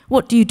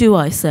 "What do you do?"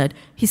 I said.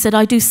 He said,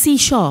 "I do C#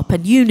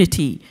 and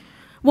Unity."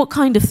 "What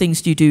kind of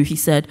things do you do?" he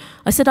said.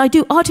 I said, "I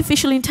do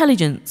artificial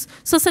intelligence."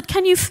 So I said,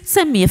 "Can you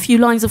send me a few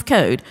lines of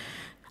code?"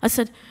 I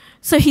said,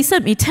 so he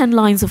sent me 10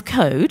 lines of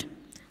code,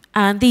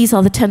 and these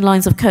are the 10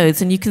 lines of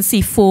codes, and you can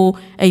see 4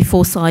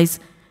 A4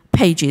 size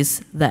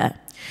pages there.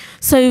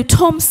 So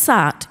Tom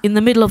sat in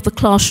the middle of the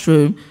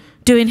classroom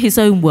doing his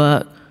own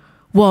work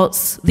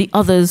whilst the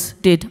others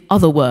did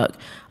other work.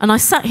 And I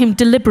sat him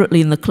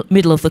deliberately in the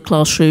middle of the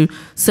classroom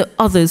so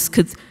others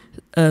could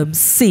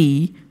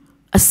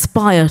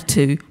aspire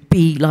to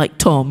be like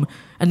Tom.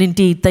 And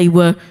indeed, they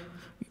were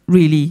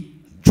really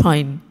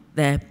trying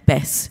their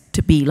best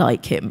to be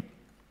like him.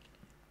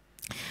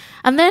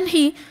 And then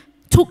he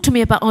talked to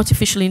me about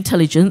artificial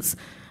intelligence,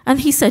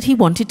 and he said he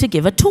wanted to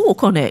give a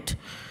talk on it.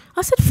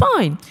 I said,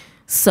 fine.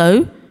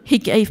 So he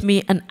gave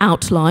me an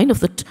outline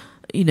of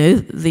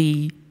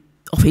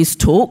of his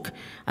talk,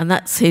 and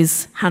that's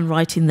his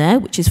handwriting there,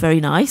 which is very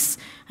nice.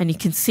 And you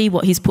can see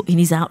what he's put in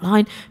his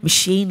outline: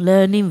 machine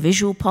learning,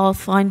 visual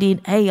pathfinding,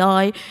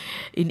 AI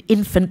in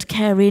infant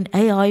caring,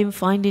 AI in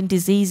finding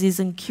diseases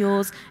and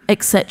cures,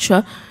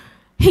 etc.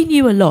 He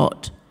knew a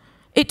lot.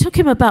 It took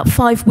him about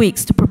 5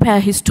 weeks to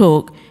prepare his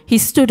talk. He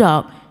stood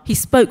up, he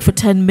spoke for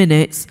 10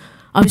 minutes.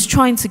 I was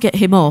trying to get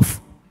him off,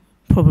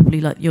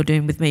 probably like you're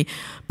doing with me,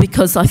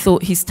 because I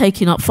thought he's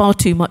taking up far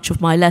too much of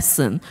my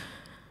lesson.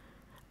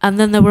 And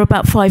then there were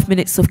about 5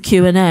 minutes of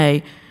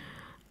Q&A.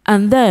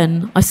 And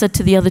then I said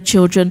to the other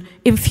children,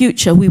 in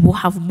future we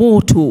will have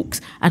more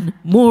talks, and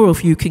more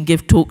of you can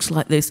give talks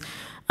like this.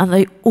 And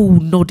they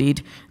all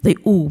nodded. They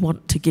all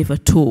want to give a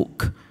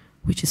talk,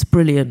 which is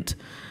brilliant.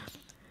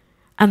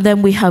 And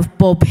then we have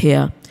Bob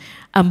here.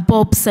 And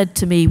Bob said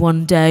to me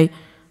one day,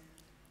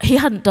 he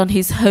hadn't done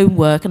his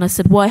homework, and I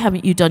said, why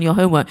haven't you done your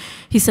homework?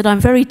 He said,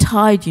 I'm very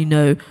tired,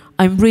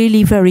 I'm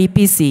really very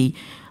busy.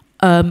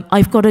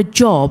 I've got a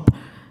job,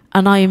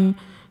 and I'm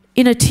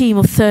in a team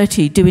of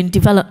 30 doing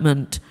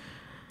development.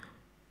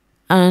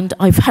 And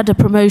I've had a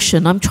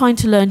promotion. I'm trying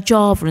to learn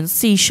Java and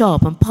C#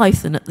 and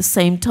Python at the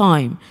same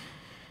time.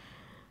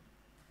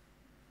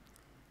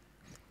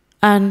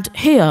 And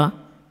here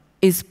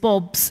is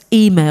Bob's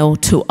email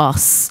to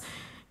us.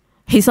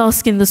 He's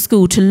asking the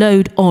school to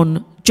load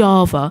on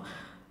Java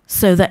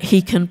so that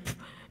he can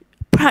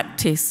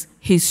practice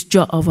his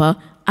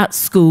Java at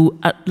school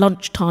at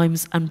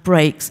lunchtimes and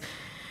breaks.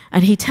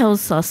 And he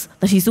tells us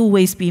that he's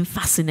always been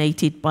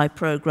fascinated by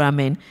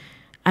programming,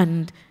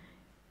 and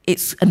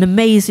it's an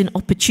amazing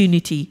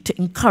opportunity to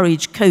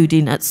encourage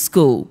coding at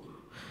school.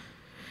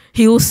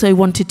 He also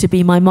wanted to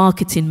be my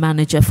marketing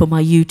manager for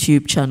my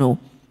YouTube channel.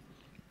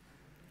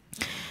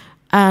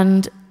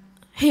 And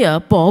here,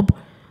 Bob,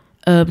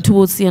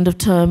 towards the end of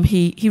term,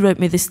 he wrote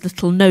me this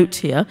little note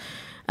here,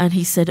 and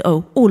he said,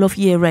 oh, all of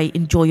year 8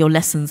 enjoy your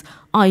lessons.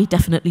 I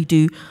definitely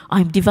do.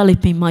 I'm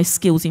developing my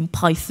skills in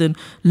Python,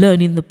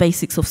 learning the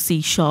basics of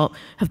C#,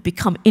 have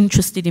become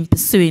interested in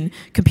pursuing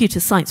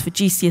computer science for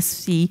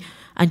GCSE,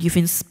 and you've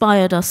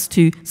inspired us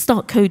to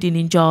start coding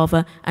in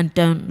Java and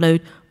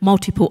download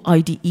multiple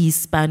IDEs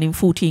spanning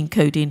 14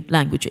 coding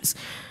languages.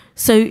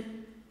 So,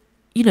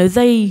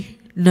 they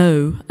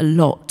know a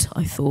lot,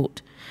 I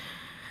thought.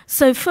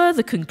 So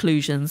further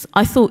conclusions,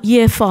 I thought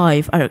year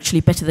 5 are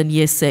actually better than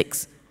year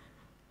 6,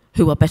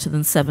 who are better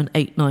than 7,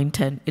 8, 9,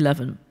 10,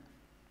 11.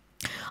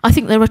 I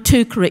think there are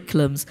 2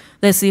 curriculums.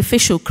 There's the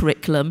official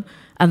curriculum,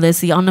 and there's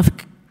the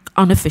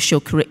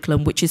unofficial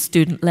curriculum, which is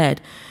student-led.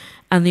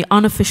 and the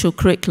unofficial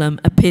curriculum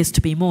appears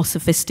to be more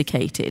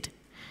sophisticated.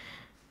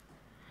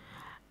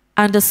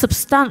 And a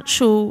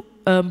substantial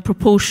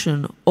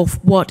proportion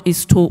of what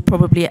is taught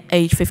probably at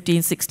age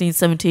 15, 16,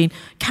 17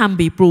 can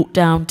be brought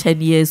down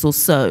 10 years or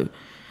so.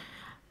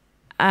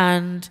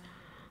 And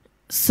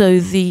so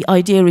the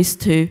idea is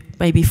to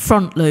maybe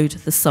front load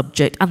the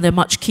subject, and they're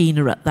much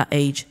keener at that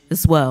age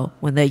as well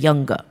when they're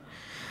younger.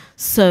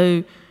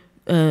 So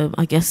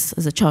I guess,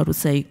 as a child would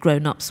say,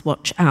 grown-ups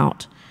watch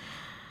out.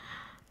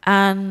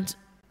 And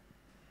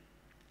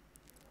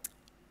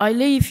I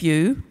leave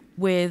you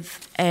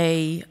with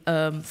a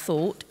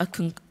thought,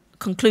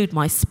 conclude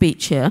my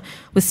speech here,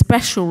 with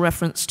special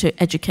reference to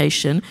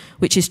education,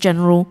 which is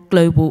general,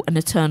 global, and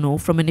eternal,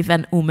 from an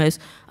event almost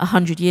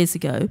 100 years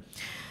ago.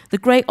 The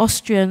great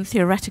Austrian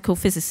theoretical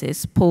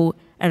physicist, Paul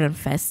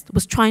Ehrenfest,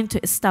 was trying to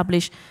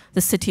establish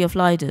the city of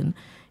Leiden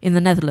in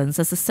the Netherlands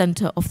as a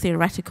centre of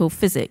theoretical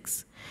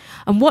physics.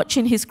 And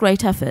watching his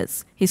great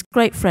efforts, his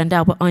great friend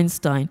Albert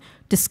Einstein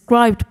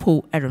described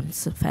Paul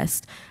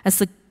Ehrenfest as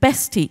the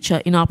best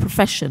teacher in our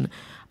profession,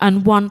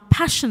 and one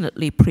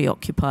passionately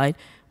preoccupied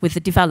with the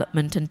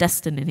development and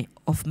destiny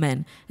of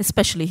men,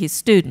 especially his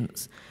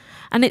students.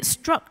 And it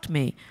struck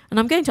me, and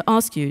I'm going to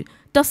ask you,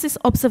 does this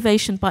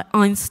observation by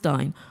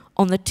Einstein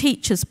on the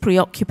teacher's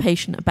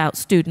preoccupation about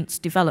students'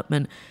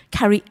 development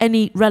carry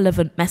any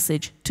relevant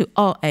message to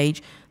our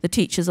age, the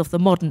teachers of the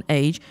modern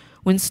age,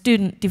 when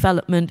student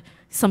development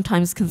is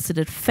sometimes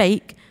considered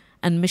fake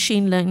and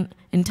machine learning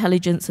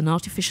intelligence and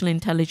artificial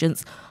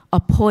intelligence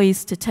are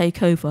poised to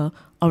take over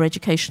our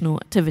educational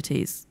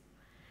activities?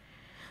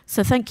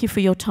 So thank you for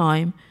your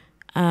time,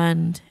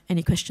 and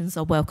any questions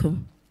are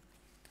welcome.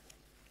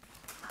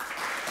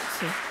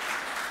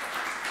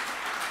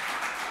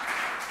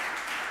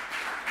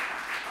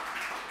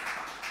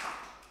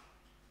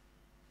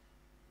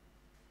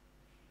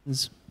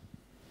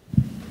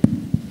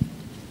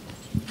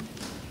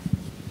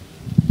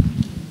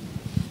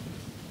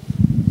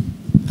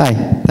 Hi,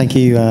 thank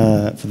you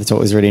for the talk.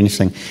 It was really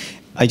interesting.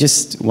 I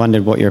just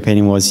wondered what your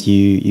opinion was.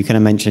 You kind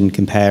of mentioned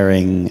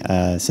comparing,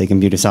 say,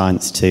 computer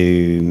science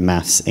to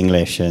maths,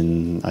 English,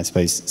 and I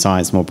suppose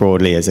science more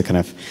broadly as a kind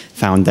of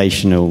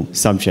foundational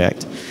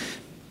subject.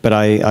 But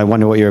I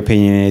wonder what your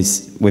opinion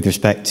is with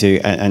respect to,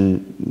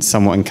 and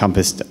somewhat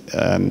encompassed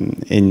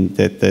in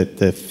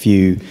the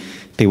few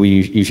people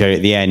you showed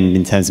at the end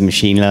in terms of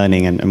machine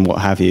learning and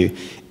what have you,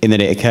 in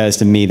that it occurs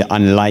to me that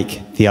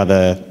unlike the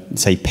other,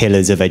 say,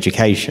 pillars of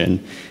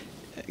education,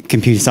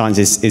 computer science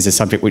is a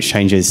subject which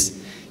changes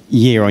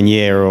year on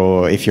year,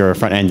 or if you're a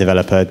front-end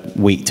developer,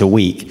 week to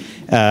week.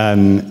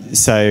 And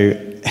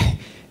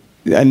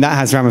that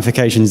has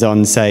ramifications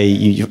on, say,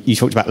 you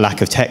talked about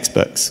lack of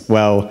textbooks.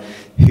 Well,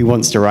 who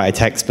wants to write a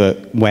textbook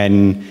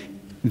when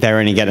they're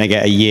only going to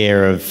get a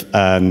year of,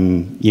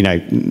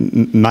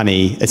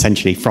 money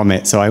essentially from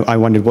it? So I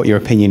wondered what your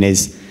opinion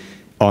is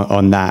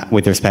on that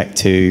with respect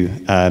to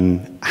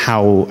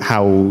how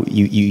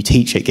you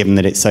teach it, given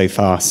that it's so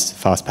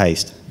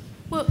fast-paced.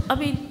 Well, I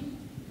mean,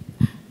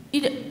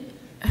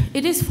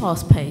 it is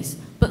fast-paced,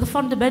 but the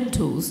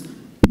fundamentals,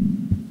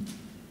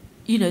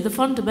 the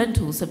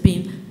fundamentals have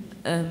been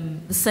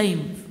the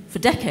same for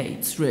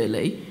decades,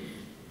 really.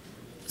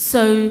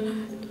 So,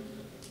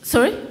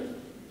 sorry?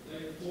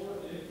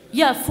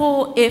 Yeah,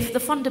 if the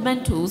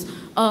fundamentals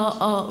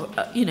are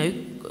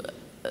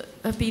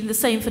have been the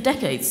same for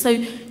decades. So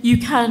you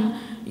can,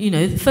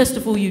 first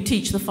of all, you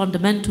teach the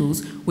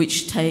fundamentals,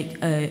 which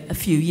take a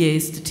few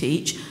years to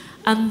teach,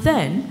 and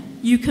then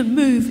you can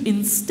move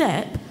in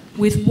step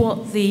with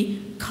what the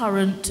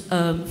current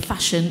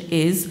fashion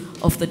is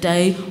of the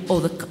day, or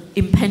the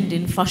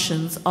impending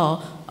fashions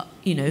are,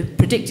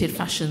 predicted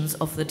fashions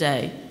of the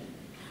day.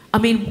 I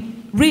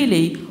mean,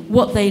 really,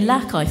 what they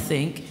lack, I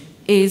think,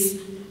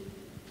 is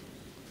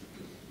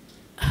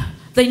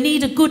they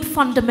need a good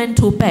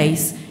fundamental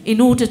base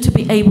in order to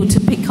be able to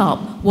pick up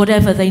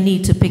whatever they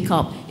need to pick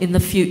up in the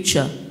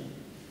future.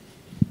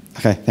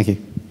 Okay, thank you.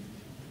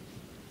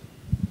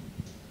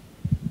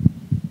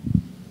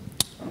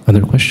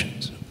 Other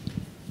questions?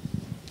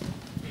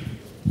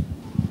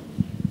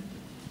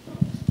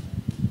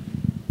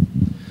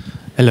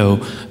 Hello.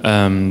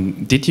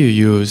 Did you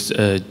use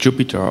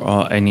Jupyter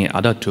or any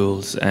other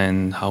tools,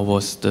 and how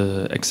was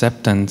the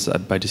acceptance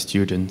by the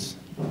students?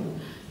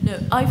 No,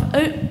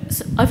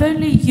 I've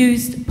only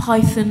used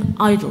Python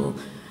idle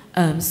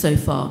so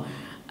far,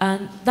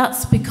 and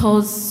that's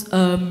because,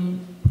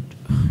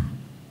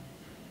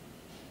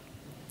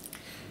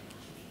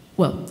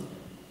 well,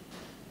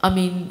 I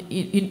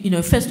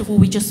mean, first of all,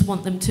 we just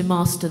want them to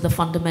master the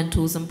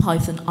fundamentals, and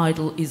Python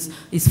idle is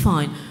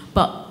fine.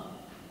 But,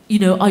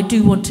 I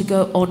do want to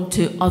go on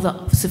to other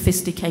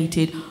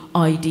sophisticated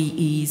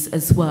IDEs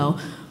as well.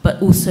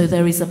 But also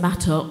there is a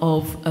matter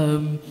of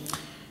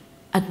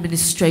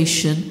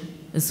administration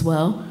as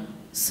well.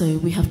 So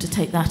we have to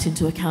take that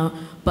into account.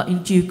 But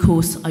in due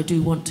course, I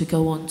do want to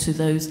go on to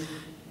those,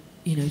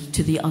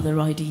 to the other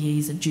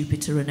IDEs and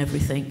Jupyter and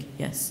everything,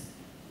 yes.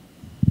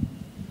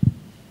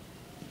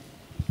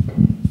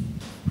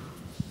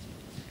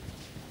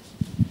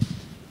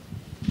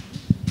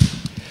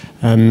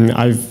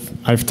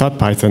 I've taught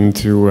Python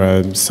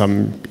to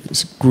some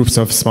groups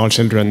of small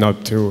children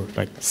up to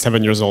like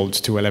 7 years old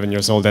to 11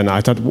 years old, and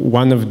I thought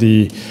one of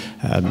the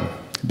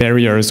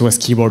barriers was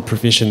keyboard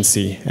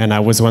proficiency, and I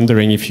was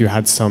wondering if you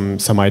had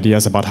some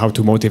ideas about how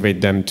to motivate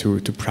them to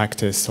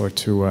practice, or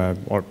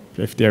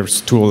if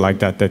there's a tool like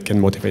that that can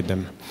motivate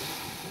them.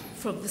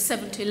 From the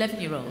 7 to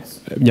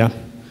 11-year-olds? Yeah.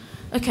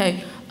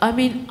 Okay, I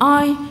mean,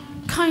 I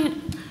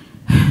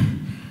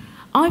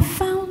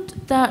found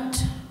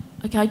that,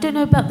 okay, I don't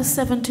know about the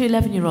 7 to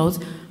 11-year-olds,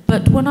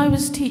 but when I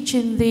was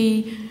teaching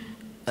the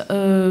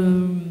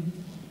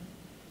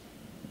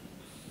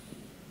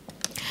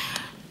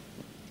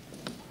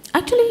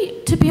actually,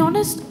 to be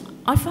honest,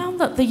 I found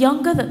that the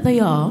younger that they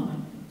are,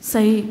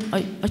 say,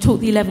 I taught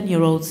the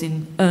 11-year-olds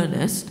in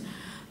earnest,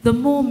 the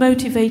more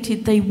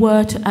motivated they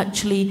were to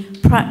actually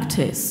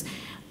practice.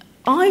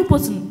 I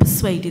wasn't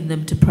persuading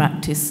them to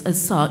practice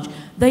as such.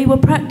 They were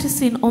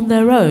practicing on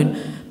their own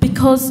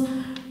because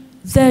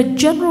their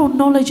general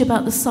knowledge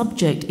about the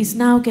subject is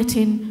now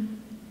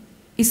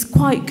is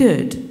quite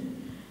good.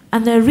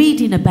 And they're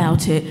reading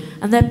about it,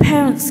 and their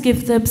parents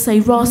give them,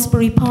 say,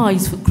 Raspberry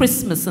Pis for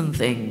Christmas and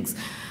things.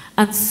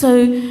 And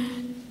so,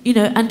 you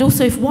know, and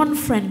also if one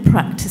friend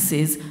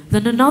practices,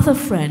 then another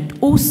friend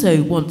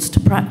also wants to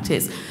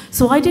practice.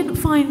 So I didn't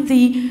find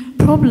the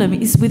problem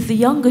is with the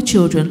younger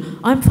children.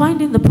 I'm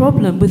finding the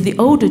problem with the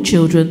older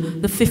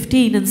children, the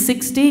 15 and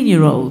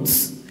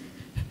 16-year-olds.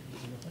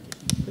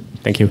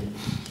 Thank you.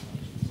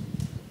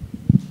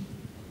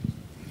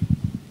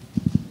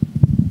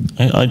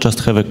 I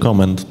just have a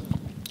comment,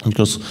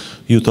 because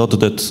you thought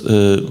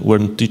that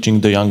when teaching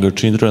the younger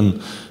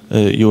children,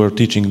 you were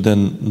teaching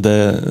them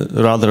the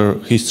rather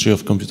history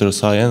of computer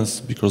science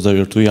because they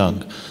were too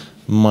young.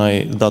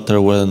 My daughter,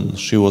 when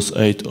she was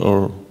 8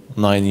 or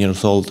 9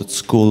 years old at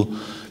school,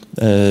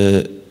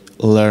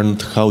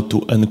 learned how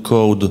to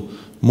encode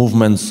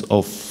movements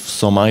of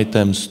some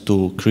items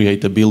to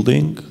create a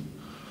building,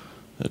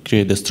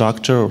 create a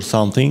structure or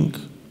something,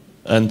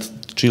 and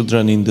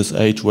children in this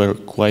age were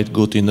quite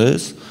good in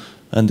this,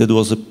 and it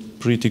was a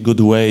pretty good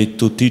way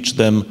to teach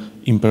them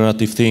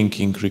imperative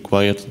thinking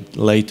required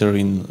later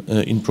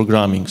in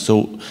programming.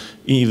 So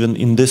even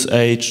in this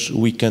age,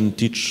 we can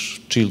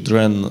teach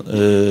children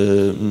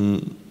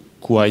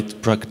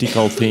quite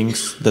practical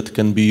things that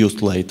can be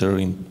used later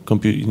in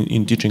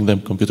teaching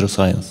them computer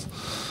science.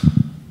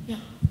 Yeah,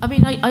 I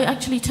mean, I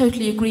actually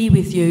totally agree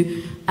with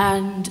you,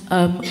 and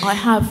I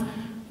have,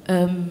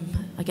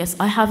 I guess,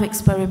 I have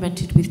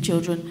experimented with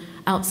children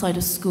outside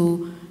of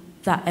school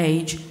that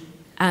age,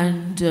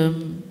 and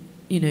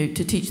you know,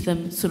 to teach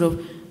them sort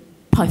of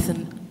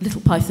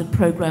little Python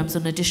programs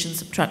on addition,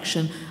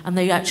 subtraction, and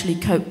they actually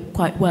cope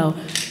quite well.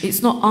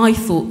 It's not I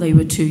thought they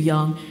were too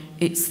young,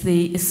 it's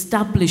the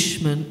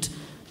establishment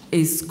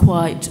is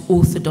quite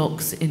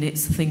orthodox in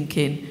its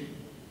thinking.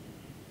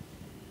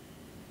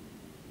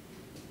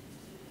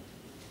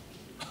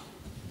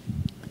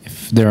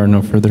 If there are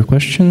no further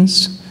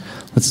questions,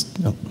 let's...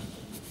 Oh.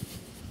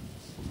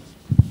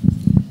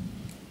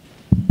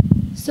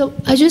 So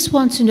I just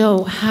want to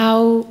know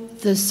how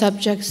the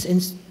subjects in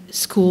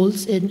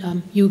schools in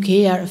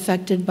UK are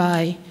affected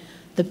by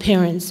the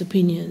parents'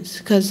 opinions,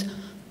 because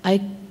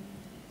I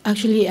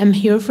actually am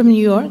here from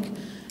New York,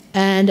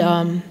 and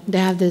they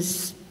have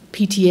this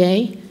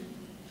PTA,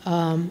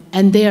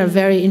 and they are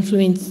very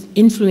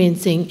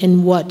influencing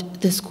in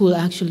what the school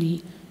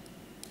actually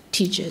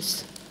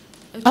teaches.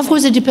 Okay. Of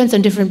course, it depends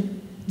on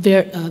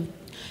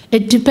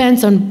it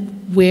depends on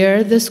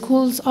where the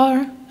schools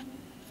are,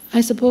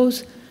 I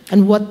suppose,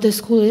 and what the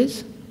school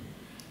is.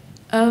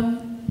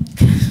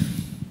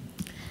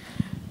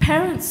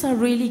 Parents are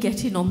really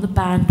getting on the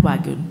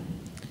bandwagon.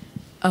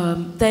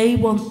 They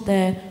want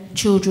their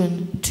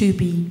children to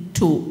be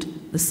taught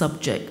the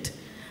subject,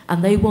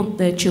 and they want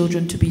their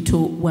children to be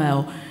taught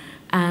well.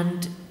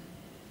 And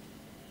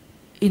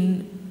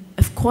in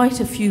quite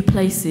a few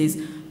places,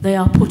 they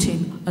are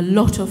putting a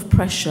lot of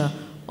pressure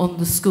on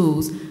the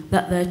schools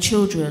that their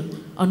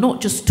children are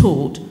not just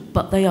taught,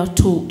 but they are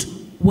taught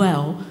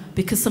well,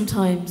 because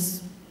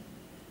sometimes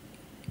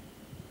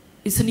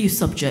it's a new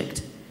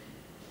subject.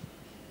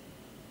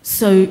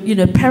 So, you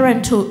know,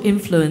 parental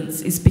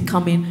influence is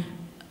becoming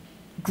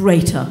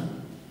greater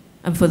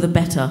and for the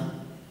better.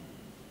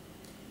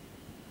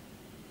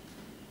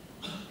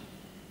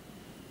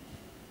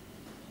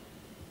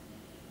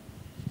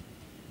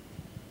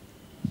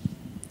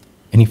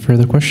 Any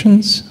further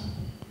questions?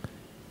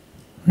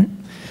 All right.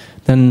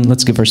 Then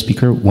let's give our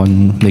speaker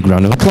one big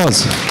round of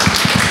applause.